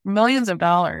millions of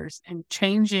dollars in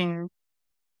changing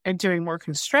and doing more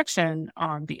construction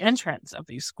on the entrance of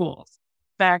these schools.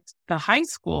 In fact, the high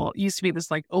school used to be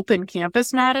this like open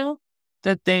campus model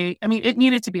that it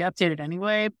needed to be updated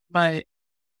anyway, but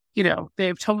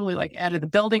they've totally like added the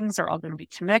buildings are all going to be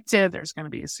connected. There's going to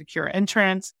be a secure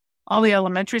entrance. All the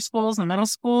elementary schools and middle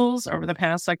schools over the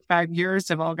past like 5 years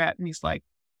have all gotten these like,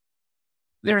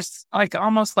 there's like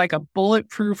almost like a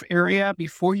bulletproof area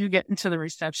before you get into the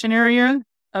reception area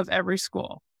of every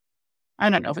school. I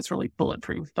don't know if it's really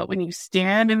bulletproof, but when you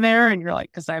stand in there and you're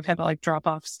like, because I've had to like drop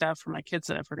off stuff for my kids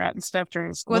that have forgotten stuff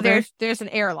during school. Well, there's an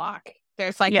airlock.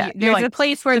 There's like, Yeah, there's like, a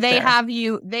place where sit they there. have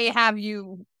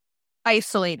you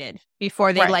isolated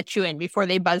before they Right. let you in, before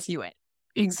they buzz you in.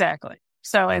 Exactly.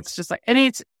 So it's just like,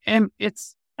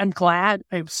 I'm glad,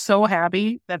 I'm so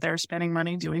happy that they're spending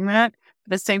money doing that. At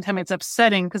the same time, it's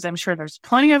upsetting because I'm sure there's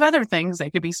plenty of other things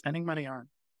they could be spending money on.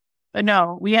 But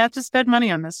no, we have to spend money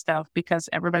on this stuff because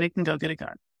everybody can go get a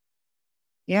gun.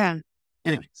 yeah.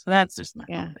 Anyway, so that's just my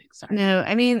Yeah. whole thing. Sorry. No,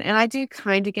 I mean, and I do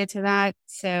kind of get to that.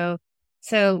 So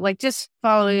like just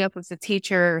following up with the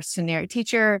teacher scenario,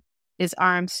 teacher is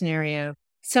armed scenario.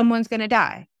 Someone's going to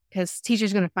die because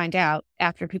teacher's going to find out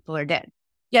after people are dead.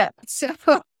 Yeah.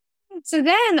 So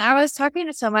then I was talking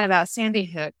to someone about Sandy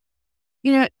Hook,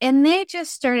 and they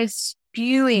just started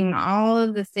spewing all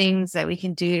of the things that we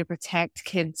can do to protect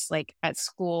kids like at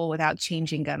school without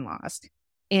changing gun laws.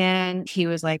 And he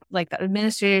was like the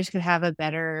administrators could have a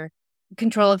better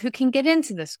control of who can get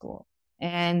into the school,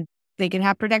 and they can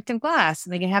have protective glass,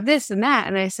 and they can have this and that.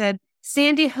 And I said,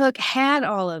 Sandy Hook had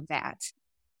all of that.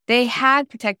 They had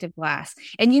protective glass.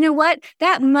 And you know what?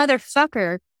 That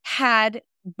motherfucker had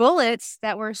bullets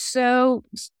that were so,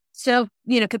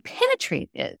 could penetrate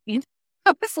it.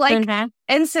 I was like,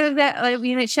 and so that,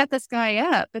 it shut this guy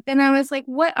up. But then I was like,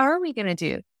 what are we going to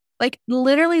do? Like,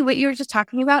 literally what you were just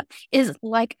talking about is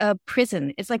like a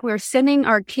prison. It's like we're sending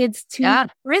our kids to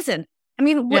prison. I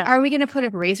mean, are we going to put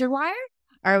up razor wire?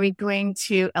 Are we going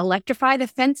to electrify the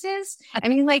fences? I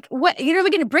mean, like, what? Are we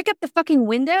going to brick up the fucking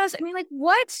windows? I mean, like,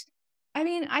 what? I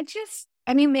mean,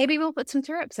 maybe we'll put some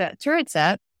turrets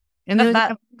up and then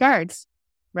have guards,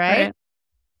 right?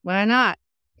 Why not?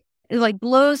 It like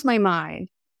blows my mind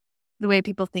the way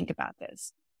people think about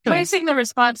this. Placing the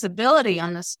responsibility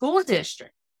on the school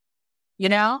district,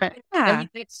 Right. I mean,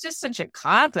 it's just such a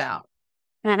cop out.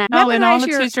 And all the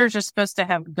teachers are supposed to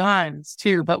have guns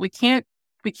too, but we can't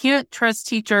trust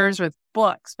teachers with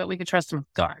books, but we can trust them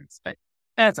with guns. But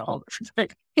that's a whole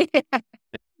different thing.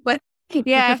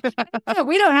 Yeah,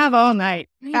 we don't have all night.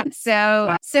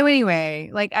 So anyway,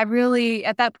 like I really,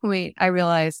 at that point, I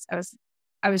realized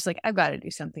I was like, I've got to do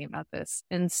something about this.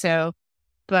 And so,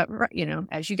 but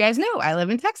as you guys know, I live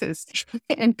in Texas,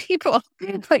 and people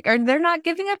they're not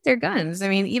giving up their guns. I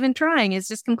mean, even trying is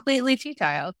just completely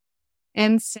futile.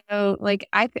 And so, like,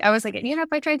 I was like, if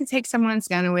I tried to take someone's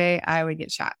gun away, I would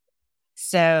get shot.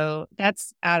 So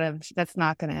that's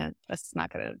not gonna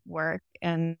work.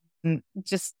 And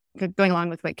just going along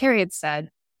with what Carrie had said,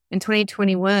 in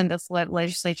 2021, the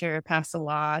legislature passed a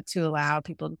law to allow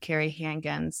people to carry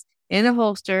handguns in a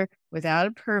holster without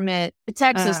a permit. The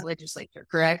Texas legislature,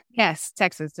 correct? Yes,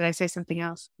 Texas. Did I say something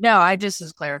else? No, I just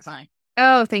was clarifying.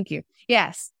 Oh, thank you.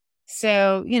 Yes.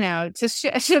 So,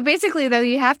 so basically, though,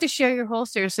 you have to show your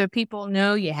holster so people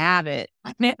know you have it.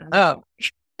 Oh,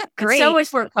 Great. It's so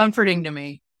much more comforting to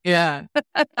me. Yeah.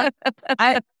 And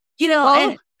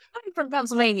I'm from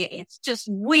Pennsylvania. It's just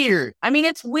weird. I mean,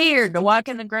 it's weird to walk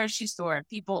in the grocery store and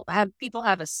people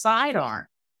have a sidearm.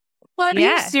 What? Are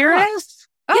you serious?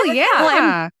 Oh,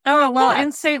 yeah.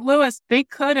 In St. Louis, they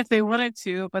could if they wanted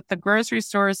to, but the grocery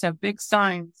stores have big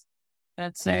signs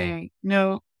that say,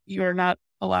 no, you're not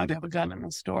allowed to have a gun in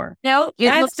the store. No,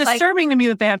 it's disturbing to me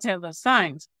that they have to have those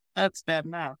signs. That's bad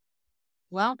enough.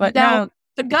 Well, but now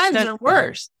the guns are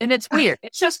worse, and it's weird.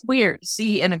 It's just weird to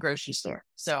see in a grocery store.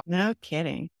 So no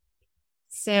kidding.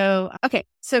 So, okay.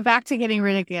 So back to getting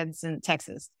rid of guns in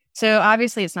Texas. So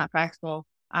obviously it's not practical.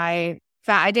 I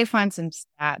did find some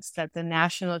stats that the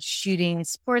National Shooting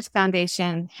Sports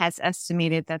Foundation has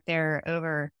estimated that there are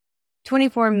over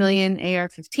 24 million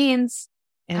AR-15s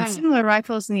and similar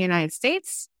rifles in the United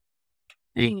States.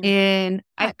 And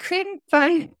I couldn't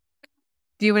find...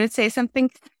 Do you want to say something?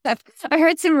 I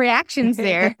heard some reactions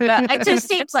there. It just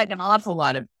seems like an awful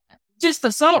lot of just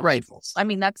assault rifles. I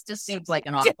mean, that just seems like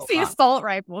an awful lot. The assault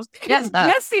rifles. Yes,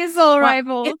 the assault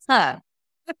rifles.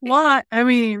 What? I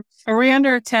mean, are we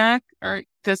under attack? Or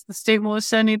does the state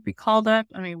militia need to be called up?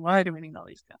 I mean, why do we need all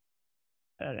these guns?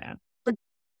 I don't know.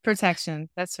 Protection.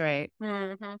 That's right.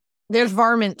 Mm-hmm. There's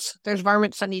varmints. There's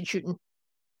varmints that need shooting.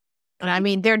 And I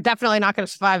mean, they're definitely not going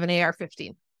to survive an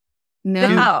AR-15.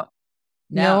 No.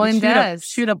 No one does.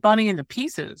 Shoot a bunny into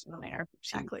pieces with an AR-15.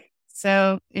 Exactly.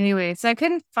 So anyways, I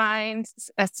couldn't find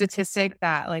a statistic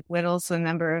that like whittles the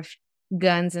number of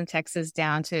guns in Texas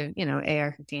down to,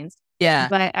 AR-15s. Yeah.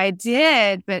 But I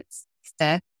did,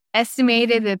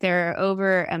 estimated that there are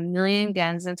over 1 million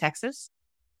guns in Texas.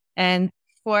 And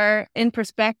in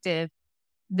perspective,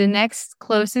 the next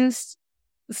closest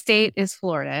state is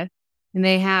Florida. And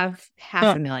they have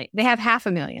half a million. They have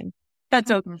 500,000.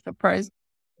 That's a surprise.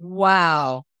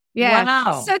 Wow. Yeah.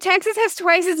 Wow. So Texas has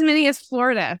twice as many as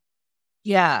Florida.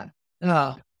 Yeah.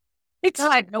 Oh.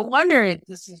 God, no wonder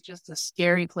this is just a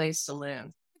scary place to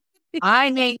live.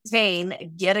 I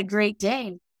maintain get a Great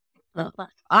Dane.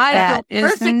 I feel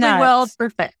perfectly well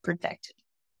protected.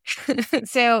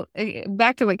 So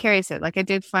back to what Carrie said, like I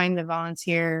did find the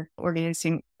volunteer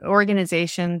organization,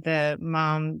 the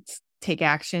Moms Take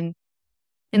Action,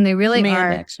 and they really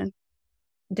Demand action.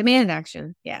 Demand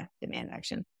action. Yeah, demand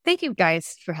action. Thank you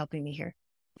guys for helping me here.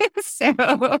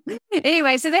 So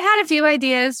anyway, so they had a few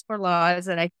ideas for laws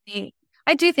that I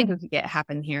do think we could get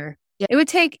happen here. Yeah. It would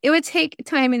take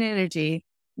time and energy,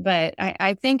 but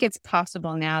I think it's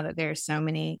possible now that there's so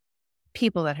many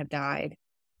people that have died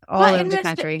all over the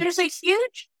country. There's a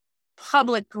huge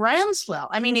public groundswell.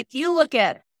 I mean, if you look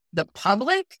at the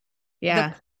public,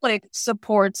 the public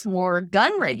supports more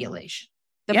gun regulation.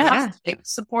 The public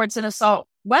supports an assault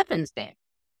weapons ban.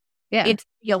 Yeah. It's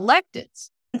the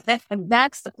electeds.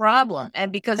 That's the problem.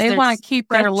 And because they want to keep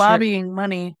their lobbying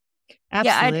money.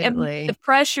 Absolutely. And the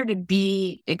pressure to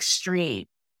be extreme.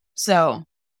 So,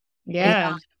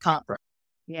 compromise.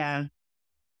 Yeah.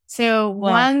 So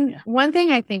one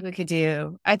thing I think we could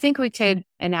do, I think we could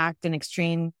enact an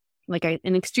extreme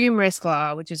risk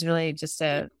law, which is really just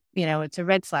it's a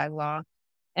red flag law.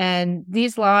 And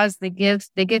these laws, they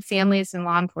give families and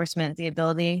law enforcement the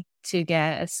ability to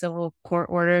get a civil court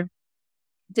order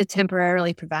to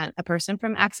temporarily prevent a person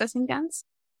from accessing guns.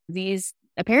 These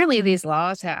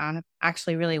laws have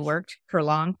actually really worked for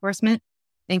law enforcement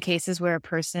in cases where a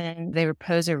person, they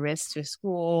pose a risk to a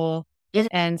school.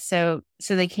 And so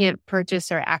they can't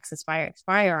purchase or access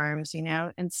firearms,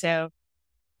 and so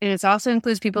it also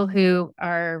includes people who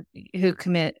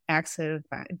commit acts of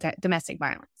domestic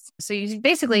violence. So you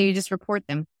just report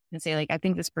them and say, like, I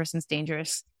think this person's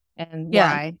dangerous and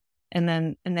why. And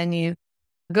then you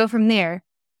go from there.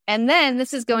 And then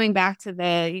this is going back to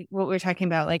what we were talking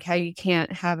about, like how you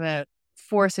can't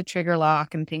force a trigger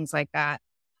lock and things like that.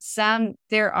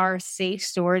 There are safe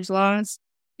storage laws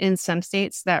in some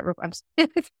states that require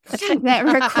and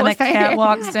a cat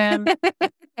walks in.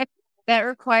 That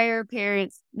require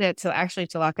parents to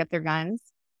lock up their guns.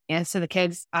 Yeah, so the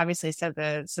kids obviously so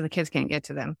the kids can't get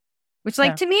to them. Which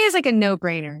to me is like a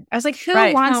no-brainer. I was like, who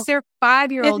wants their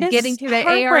 5-year-old getting to the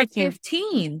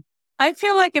AR-15? I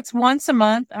feel like it's once a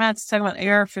month. I'm not talking about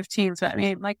AR-15s, but I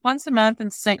mean, like once a month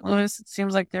in St. Louis, it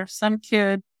seems like there's some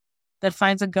kid that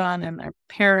finds a gun in their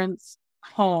parents'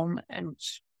 home and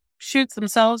shoots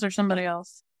themselves or somebody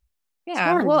else.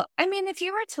 Yeah. Well, I mean, if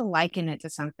you were to liken it to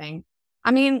something,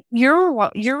 I mean, you're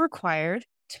required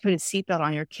to put a seatbelt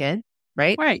on your kid.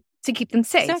 right? Right. To keep them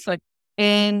safe. Exactly.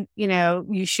 And,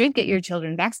 you should get your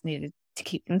children vaccinated to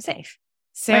keep them safe.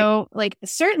 So,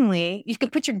 certainly you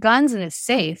could put your guns in a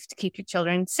safe to keep your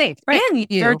children safe. Right. And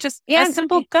They're just a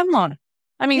simple gun law.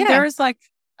 I mean, Yeah. there's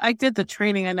I did the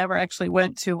training. I never actually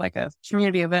went to a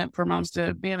community event for moms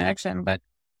to be in action, but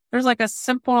there's a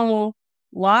simple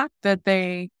lock that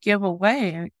they give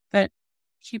away that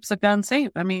keeps a gun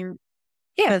safe. I mean,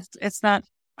 it's not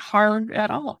hard at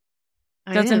all.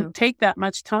 It doesn't take that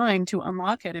much time to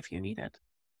unlock it if you need it.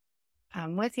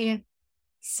 I'm with you.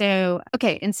 So,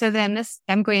 okay. And so then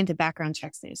I'm going into background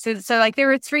checks now. So there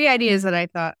were 3 ideas that I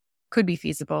thought could be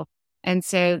feasible. And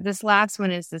so this last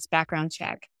one is this background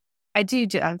check.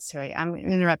 I'm sorry, I'm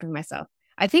interrupting myself.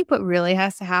 I think what really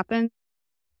has to happen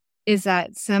is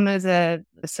that some of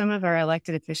our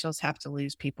elected officials have to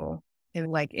lose people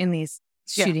in these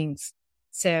shootings.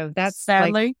 So that's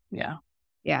sadly,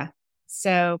 yeah.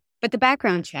 So, but the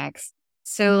background checks.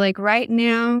 So right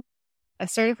now, a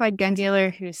certified gun dealer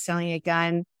who's selling a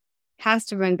gun has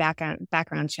to run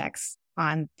background checks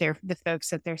on the folks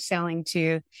that they're selling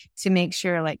to make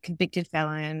sure convicted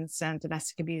felons and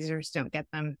domestic abusers don't get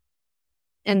them.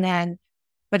 And then,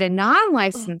 but a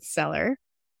non-licensed seller,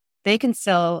 they can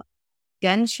sell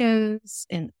gun shows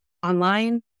and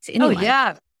online to anyone. Oh,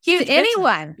 yeah. To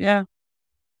anyone. Yeah.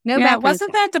 No yeah, background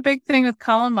wasn't check. that the big thing with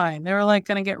Columbine? They were going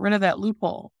to get rid of that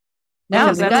loophole. No,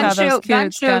 Because the that's gun how show- those gun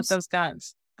kids got shows- those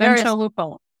guns. there Gun is- show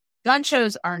loophole. Gun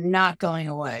shows are not going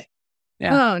away.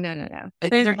 Yeah. Oh, no.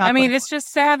 They're not I mean, going it's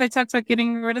just sad. They talked about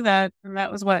getting rid of that. And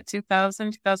that was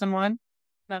 2000, 2001?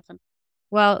 Nothing.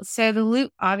 Well, so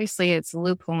obviously it's a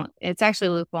loophole. It's actually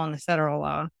a loophole in the federal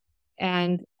law.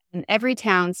 And an Every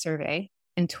Town survey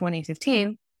in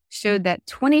 2015 showed that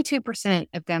 22%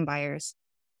 of gun buyers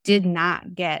did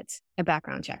not get a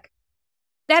background check.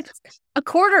 That's a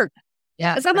quarter.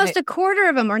 Yeah. It's almost a quarter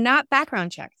of them are not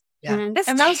background checked. Yeah. That's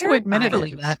And those who terrifying. admitted I it.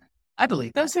 believe that. I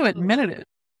believe Those that. who admitted it.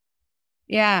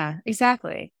 Yeah,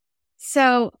 exactly.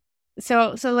 So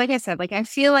like I said, I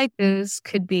feel like those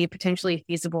could be potentially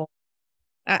feasible.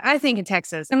 I think in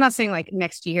Texas, I'm not saying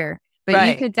next year, but you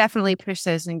Right. could definitely push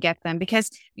those and get them because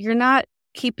you're not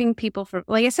keeping people from,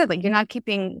 like I said, you're not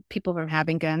keeping people from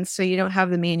having guns. So you don't have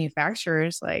the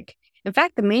manufacturers. In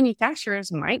fact, the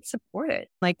manufacturers might support it.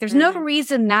 There's no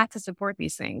reason not to support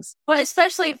these things. Well,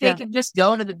 especially if they Yeah. can just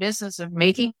go into the business of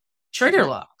making trigger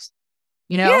locks.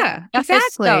 Yeah, That's the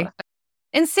exactly. stuff.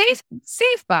 And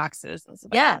safe boxes.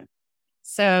 Yeah.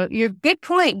 So good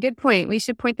point. We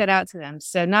should point that out to them.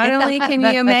 So not only can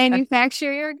you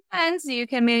manufacture your guns, you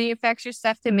can manufacture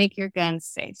stuff to make your guns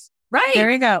safe. Right.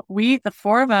 There you go. The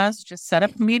 4 of us, just set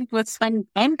up a meeting with some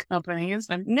gun companies.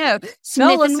 And No,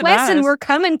 Smith listen and to Wesson, us. we're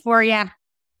coming for you.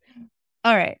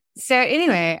 All right. So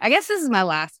anyway, I guess this is my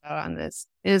last thought on this.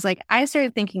 It was I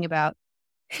started thinking about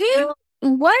who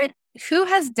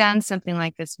has done something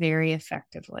like this very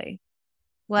effectively.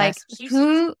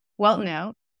 Massachusetts? Well,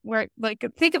 no, we're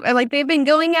think of they've been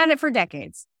going at it for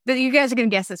decades. But you guys are going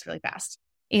to guess this really fast.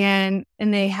 And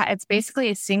it's basically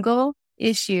a single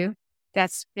issue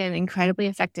that's been incredibly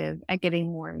effective at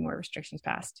getting more and more restrictions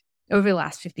passed over the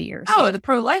last 50 years. Oh, the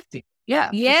pro-life people. Yeah.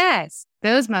 Yes,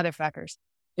 those motherfuckers.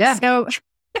 Yeah. So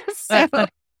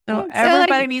So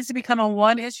everybody needs to become a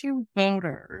one-issue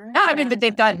voter. No, I mean, but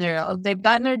they've gotten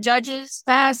their judges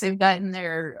passed. They've gotten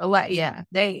their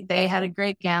they had a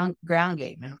great ground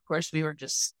game, and of course we were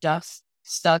just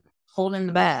stuck holding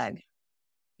the bag.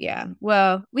 yeah.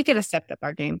 Well, we could have stepped up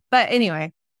our game, but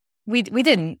anyway, we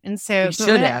didn't, and so We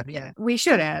should have, yeah. we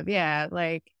should have, yeah.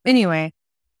 Anyway,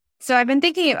 so I've been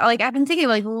thinking, what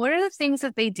are the things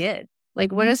that they did?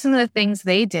 What are some of the things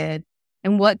they did,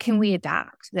 and what can we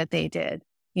adopt that they did?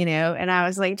 And I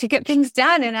was to get things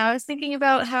done. And I was thinking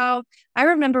about how I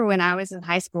remember when I was in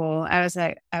high school, I was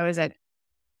at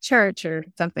church or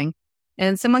something,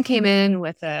 and someone came in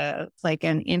with an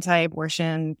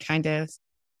anti-abortion kind of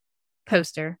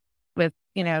poster with,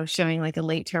 showing a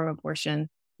late term abortion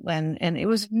and it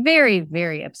was very,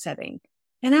 very upsetting.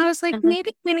 And I was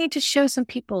maybe we need to show some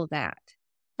people that.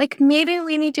 Maybe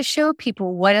we need to show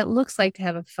people what it looks like to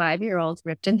have a 5-year-old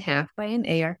ripped in half by an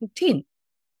AR-15.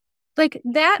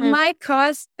 Might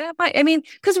cause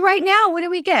because right now, what do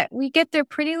we get? We get their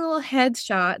pretty little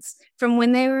headshots from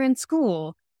when they were in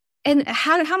school. And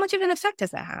how much of an effect does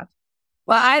that have?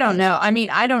 Well, I don't know. I mean,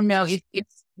 I don't know if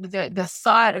the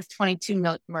thought of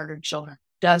 22 murdered children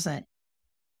doesn't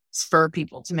spur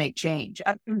people to make change.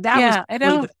 That was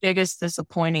one of the biggest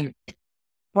disappointing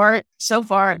part so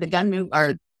far. The gun movement,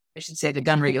 or I should say, the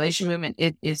gun regulation movement,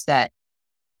 it is that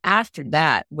after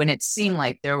that, when it seemed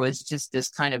like there was just this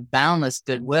kind of boundless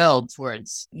goodwill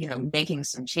towards, making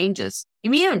some changes, I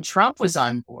mean, even Trump was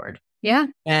on board. Yeah.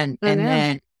 And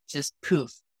then just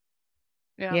poof.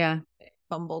 Yeah.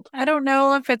 Fumbled. I don't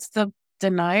know if it's the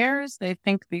deniers. They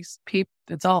think these people,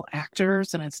 it's all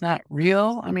actors and it's not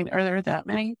real. I mean, are there that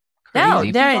many? No,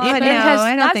 crazy there- people out it there? has I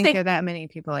don't nothing- think there are that many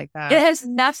people like that. It has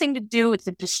nothing to do with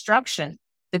the destruction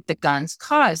that the guns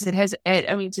cause. It has,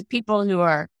 to people who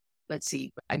are, let's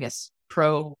see, I guess,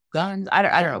 pro guns. I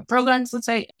don't know, pro guns, let's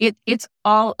say. It's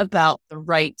all about the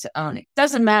right to own it.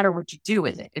 Doesn't matter what you do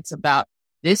with it. It's about,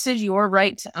 this is your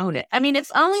right to own it. I mean, if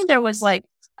only there was like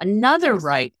another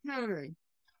right.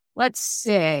 Let's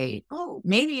say,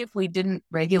 maybe if we didn't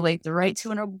regulate the right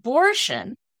to an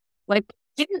abortion, like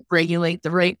didn't regulate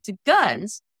the right to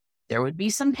guns, there would be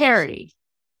some parity.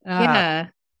 Yeah,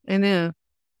 I know.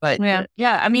 But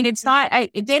I mean, it's not,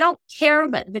 they don't care,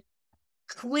 but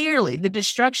clearly the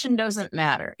destruction doesn't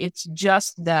matter. It's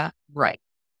just the right.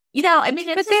 I mean,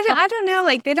 But I don't know,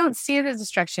 like they don't see the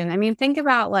destruction. I mean, think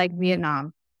about like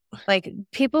Vietnam. Like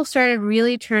people started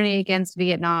really turning against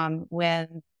Vietnam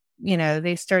when,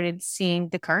 they started seeing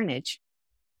the carnage.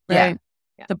 Right.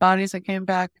 Yeah. The bodies that came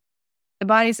back. The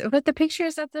bodies, but the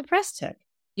pictures that the press took.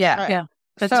 Yeah.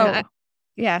 Yeah. So,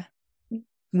 yeah.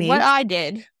 What I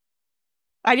did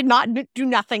not do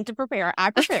nothing to prepare. I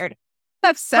prepared.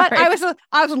 I'm sorry. But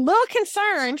I was a little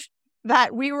concerned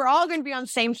that we were all going to be on the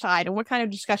same side, and what kind of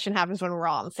discussion happens when we're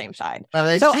all on the same side.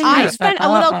 So I spent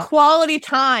a little quality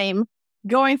time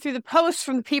going through the posts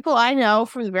from the people I know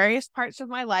from the various parts of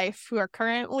my life who are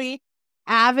currently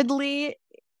avidly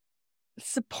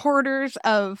supporters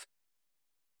of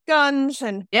guns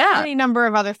and any number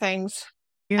of other things.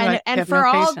 And for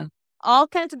all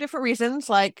kinds of different reasons,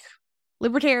 like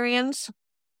libertarians,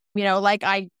 like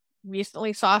I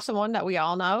recently saw someone that we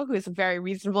all know who is a very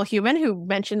reasonable human who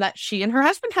mentioned that she and her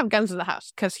husband have guns in the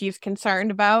house because he's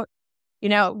concerned about,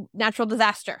 natural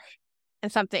disaster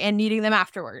and something and needing them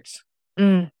afterwards.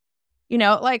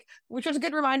 Which was a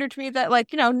good reminder to me that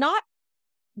not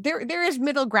there is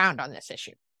middle ground on this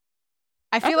issue.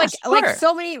 I feel like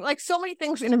so many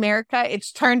things in America,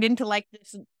 it's turned into like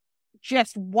this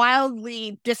just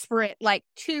wildly disparate, like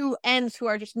two ends who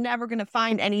are just never going to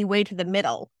find any way to the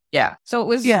middle. Yeah. So it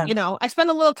was, I spent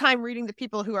a little time reading the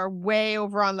people who are way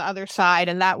over on the other side,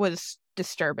 and that was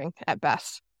disturbing at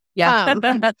best. Yeah.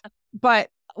 But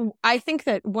I think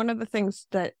that one of the things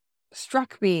that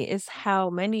struck me is how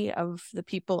many of the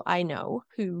people I know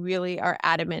who really are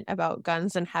adamant about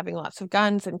guns and having lots of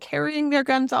guns and carrying their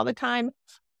guns all the time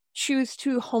choose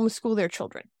to homeschool their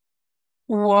children.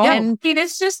 Whoa. Yeah,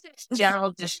 it's just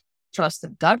general distrust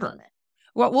of government.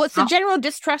 Well, it's a general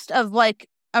distrust of like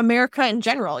America in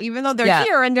general. Even though they're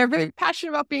here and they're very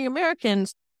passionate about being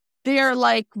Americans, they are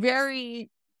like very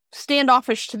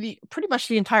standoffish to pretty much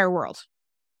the entire world.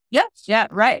 Yes. Yeah.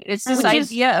 Right. It's this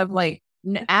idea of like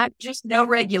just no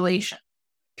regulation.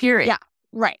 Period. Yeah.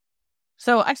 Right.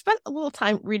 So I spent a little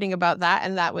time reading about that,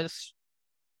 and that was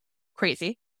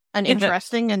crazy and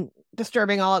interesting and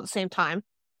disturbing all at the same time.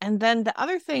 And then the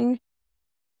other thing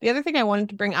I wanted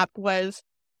to bring up was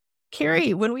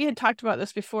Carrie, when we had talked about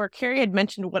this before, Carrie had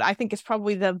mentioned what I think is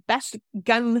probably the best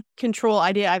gun control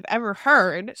idea I've ever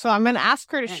heard. So I'm going to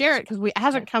ask her to share it because it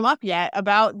hasn't come up yet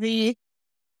about the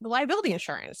liability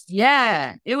insurance.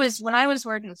 Yeah. It was when I was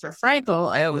working for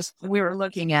Frankel, we were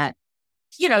looking at,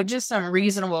 just some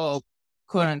reasonable,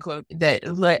 quote unquote,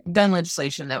 gun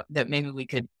legislation that maybe we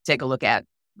could take a look at,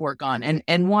 work on.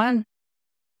 And one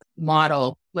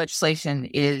model legislation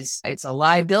it's a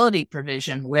liability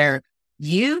provision where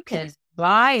you can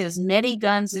buy as many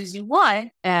guns as you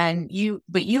want,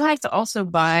 but you have to also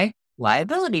buy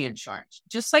liability insurance,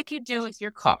 just like you do with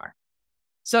your car.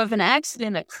 So if an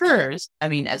accident occurs, I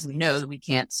mean, as we know, we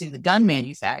can't sue the gun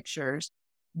manufacturers,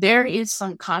 there is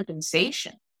some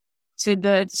compensation to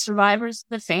the survivors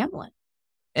of the family.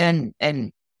 And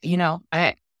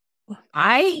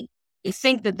I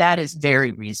think that is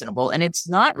very reasonable, and it's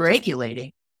not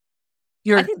regulating.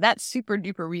 I think that's super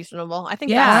duper reasonable. I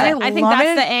think I think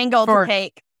that's the angle to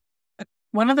take.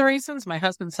 One of the reasons my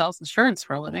husband sells insurance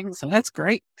for a living, so that's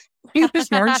great.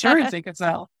 There's more insurance he could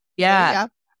sell. Yeah.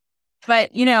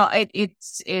 But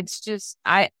it's just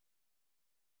I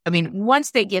mean,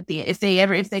 once they get if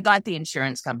they got the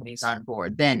insurance companies on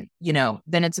board, then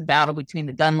it's a battle between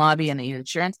the gun lobby and the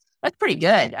insurance. That's pretty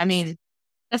good. I mean,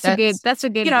 that's a good.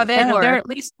 They're at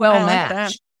least well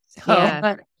matched.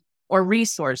 Yeah. Or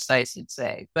resourced, I should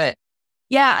say. But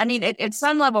yeah, I mean, at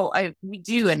some level, we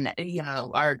do, and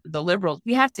the liberals,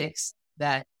 we have to accept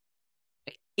that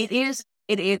it's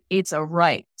a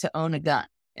right to own a gun,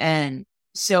 and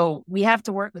So we have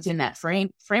to work within that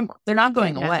framework. They're not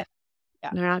going away. Yeah.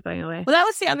 They're not going away. Well, that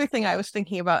was the other thing I was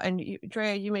thinking about. And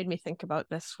Drea, you made me think about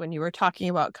this when you were talking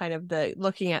about kind of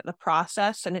looking at the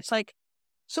process. And it's like,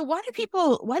 so why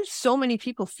do so many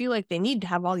people feel like they need to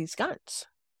have all these guns?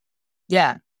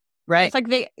 Yeah. Right. It's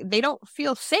like they don't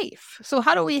feel safe. So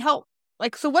how do we help?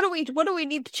 Like, so what do we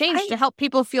need to change to help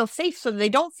people feel safe so they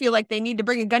don't feel like they need to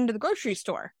bring a gun to the grocery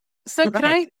store? So can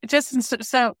I just,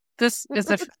 so this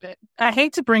is I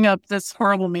hate to bring up this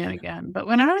horrible man again, but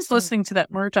when I was listening to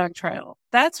that Murdaugh trial,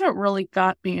 that's what really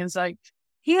got me is like,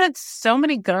 he had so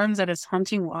many guns at his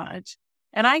hunting lodge.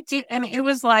 And it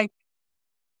was like,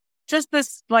 just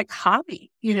this like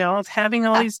hobby, of having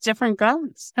all these different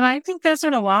guns. And I think that's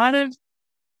what a lot of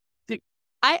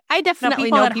I definitely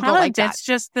know people like that. It's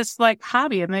just this like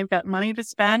hobby and they've got money to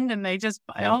spend and they just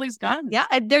buy all these guns. Yeah,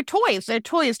 they're toys. They're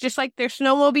toys, just like their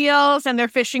snowmobiles and their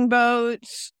fishing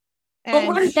boats. But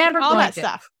we're never all that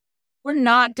stuff. We're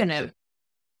not going to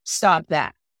stop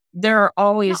that. There are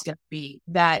always going to be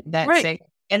that right. thing.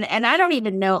 And I don't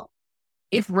even know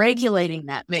if regulating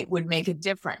that would make a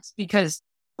difference, because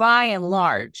by and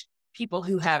large, people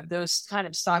who have those kind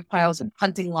of stockpiles and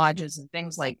hunting lodges and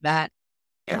things like that,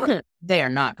 they're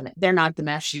not the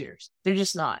mass shooters. They're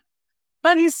just not.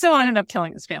 But he still ended up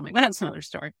killing his family. That's another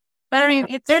story. But I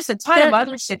mean, there's a ton of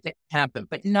other shit that can happen,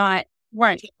 but not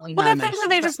right. Well, the thing is,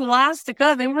 they just lost a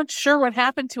gun. They weren't sure what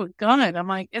happened to a gun. I'm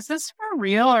like, is this for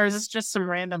real or is this just some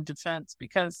random defense?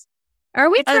 Because are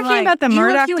we talking about the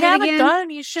Murdaugh? If you have a gun,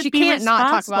 you should be can't responsible. Not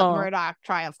talk about the Murdaugh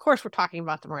trial. Of course, we're talking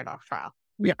about the Murdaugh trial.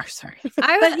 We are, sorry.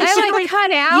 I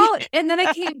cut out and then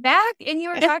I came back and you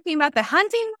were talking about the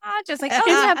hunting lodge. I was like, oh,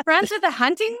 you have friends with the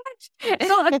hunting lodge?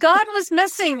 So a gun was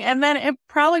missing and then it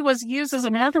probably was used as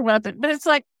another weapon. But it's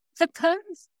like,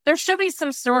 there should be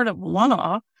some sort of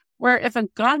law where if a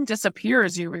gun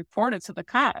disappears, you report it to the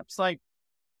cops. Like,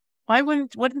 why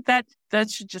wouldn't that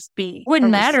should just be.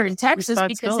 Wouldn't matter in Texas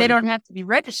because they don't have to be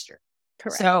registered.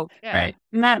 Correct. So, right.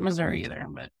 Not in Missouri either,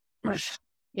 but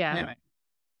yeah. Anyway.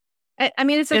 I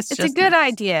mean, it's a good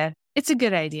idea. It's a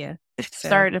good idea. So,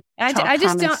 sorry to I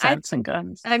just don't. Sense and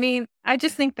guns. I mean, I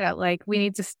just think that like we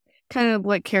need to kind of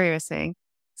what Carrie was saying,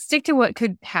 stick to what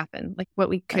could happen, like what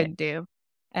we could do,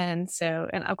 and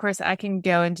of course I can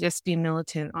go and just be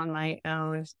militant on my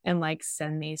own and like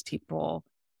send these people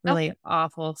really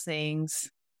awful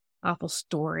things, awful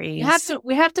stories.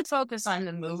 We have to focus on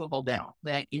the movable bill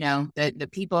that the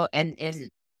people and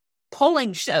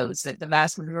polling shows that the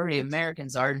vast majority of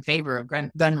Americans are in favor of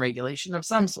gun regulation of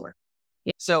some sort.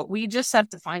 Yeah. So we just have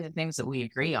to find the things that we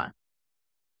agree on.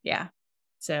 Yeah.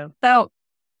 So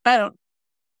I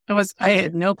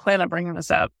had no plan on bringing this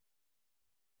up,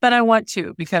 but I want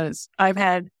to because I've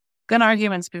had gun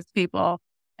arguments with people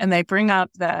and they bring up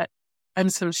that I'm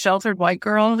some sheltered white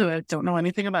girl who don't know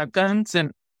anything about guns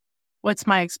and what's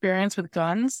my experience with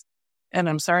guns. And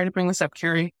I'm sorry to bring this up,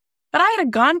 Carrie. But I had a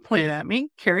gun pointed at me,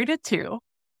 carried it too.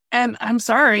 And I'm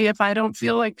sorry if I don't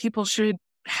feel like people should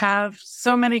have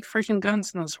so many freaking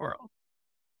guns in this world.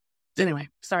 Anyway,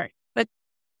 sorry. But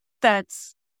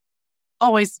that's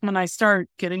always when I start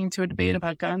getting into a debate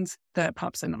about guns, that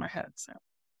pops into my head. So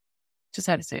just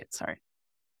had to say it. Sorry.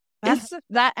 That's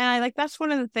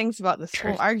one of the things about this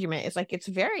whole argument is like it's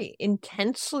very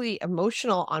intensely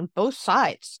emotional on both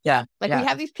sides. Yeah. We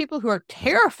have these people who are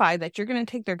terrified that you're going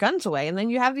to take their guns away, and then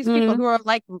you have these people who are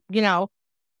like,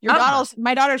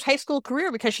 my daughter's high school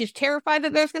career because she's terrified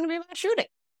that there's going to be a mass shooting.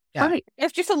 Yeah. Right.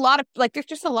 There's just a lot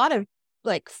of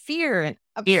like fear and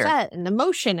upset and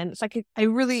emotion, and it's like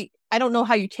I don't know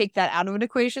how you take that out of an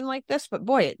equation like this, but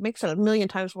boy, it makes it a million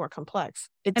times more complex.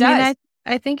 It does.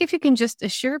 I think if you can just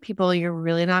assure people you're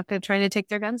really not going to try to take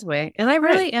their guns away. And I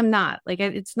really am not. Like,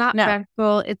 it's not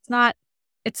practical. It's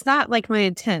not like my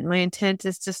intent. My intent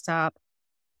is to stop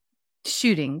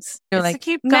shootings. To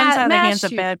keep guns out of the hands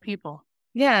of bad people.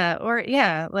 Yeah.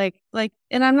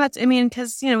 And I'm not,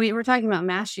 because, we were talking about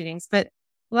mass shootings, but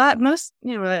a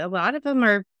lot of them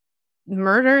are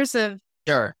murders of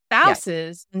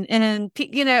spouses and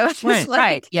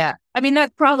right. Yeah. I mean,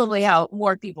 that's probably how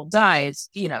more people die is,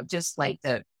 just like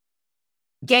the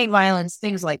gang violence,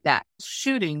 things like that.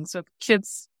 Shootings of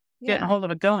kids getting a hold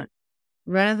of a gun.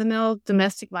 Run-of-the-mill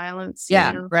domestic violence.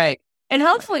 Yeah, right. And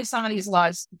hopefully some of these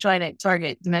laws trying to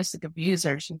target domestic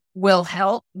abusers will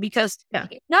help because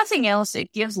if nothing else,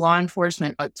 it gives law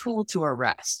enforcement a tool to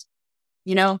arrest,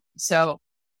 So,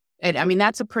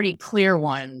 that's a pretty clear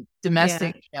one.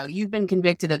 Domestic, you've been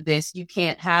convicted of this. You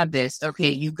can't have this.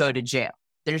 Okay, you go to jail.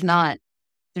 There's not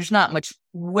much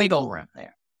wiggle room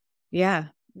there. Yeah.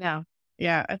 No.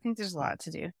 Yeah. I think there's a lot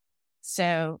to do.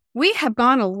 So we have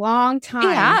gone a long time.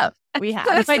 We have. We have.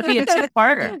 This might be a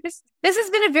two-parter. This has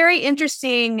been a very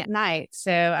interesting night.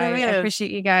 So I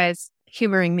appreciate you guys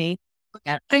humoring me.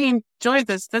 I enjoyed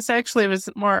this. This actually was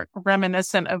more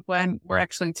reminiscent of when we're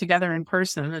actually together in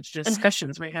person, the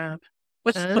discussions we have.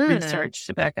 What's the research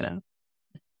to back it up?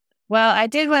 Well, I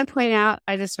did want to point out,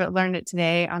 I just learned it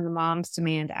today on the Moms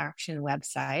Demand Action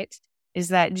website, is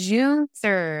that June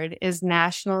 3rd is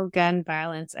National Gun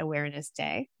Violence Awareness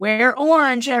Day. Wear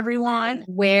orange, everyone.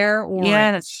 Wear orange.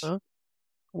 Yeah, that's true.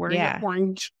 Wear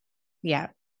orange. Yeah.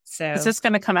 So is this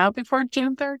going to come out before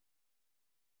June 3rd?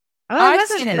 Oh, I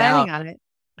wasn't planning on it.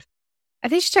 I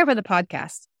think you should talk about the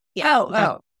podcast.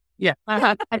 Yeah. Yeah.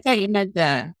 I thought you meant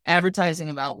the advertising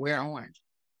about wear orange.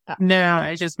 No,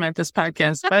 I just meant this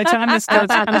podcast. By the time this comes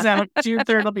out, June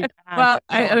 3rd will be past.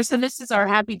 Well, so this is our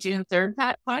Happy June 3rd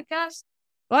podcast?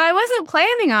 Well, I wasn't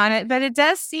planning on it, but it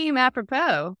does seem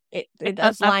apropos. It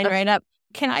does line right up.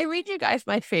 Can I read you guys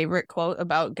my favorite quote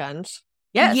about guns?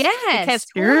 Yes.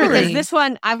 Because this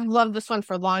one, I've loved this one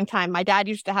for a long time. My dad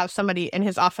used to have somebody in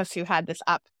his office who had this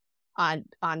up on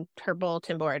her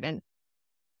bulletin board, and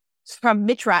it's from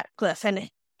Mitch Ratcliffe, and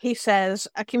he says,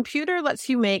 "A computer lets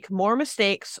you make more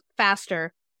mistakes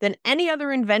faster than any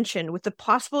other invention, with the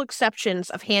possible exceptions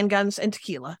of handguns and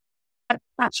tequila."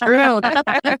 True.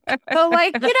 So,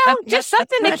 just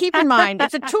something to keep in mind.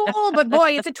 It's a tool, but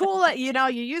boy, it's a tool that,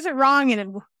 you use it wrong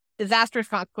and disastrous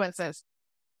consequences.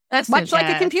 That's much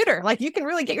like a computer. Like, you can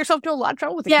really get yourself into a lot of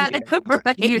trouble with a computer.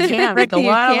 Right. You can make a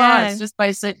lot of lots just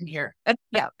by sitting here.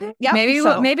 Yeah. Maybe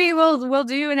we'll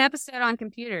do an episode on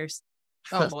computers.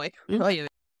 Oh boy.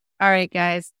 All right,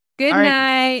 guys. Good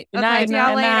night. Good night. See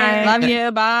y'all later. Love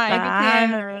you.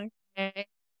 Bye. Bye.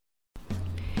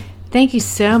 Thank you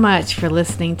so much for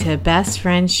listening to Best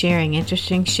Friends Sharing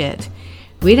Interesting Shit.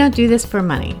 We don't do this for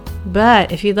money,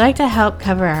 but if you'd like to help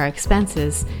cover our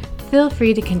expenses, feel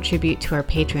free to contribute to our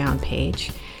Patreon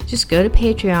page. Just go to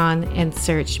Patreon and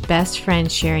search Best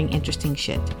Friends Sharing Interesting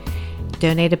Shit.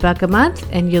 Donate $1 a month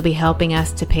and you'll be helping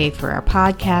us to pay for our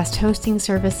podcast hosting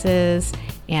services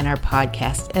and our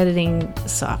podcast editing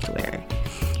software.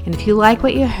 And if you like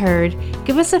what you heard,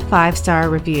 give us a 5-star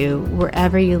review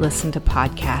wherever you listen to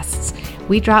podcasts.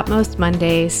 We drop most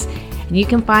Mondays, and you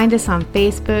can find us on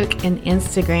Facebook and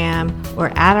Instagram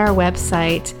or at our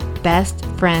website,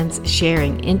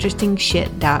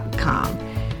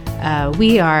 bestfriendssharinginterestingshit.com.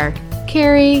 We are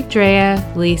Carrie,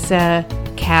 Drea, Lisa,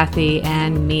 Kathy,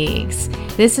 and Meegs.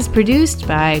 This is produced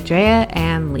by Drea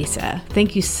and Lisa.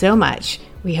 Thank you so much.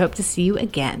 We hope to see you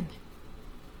again.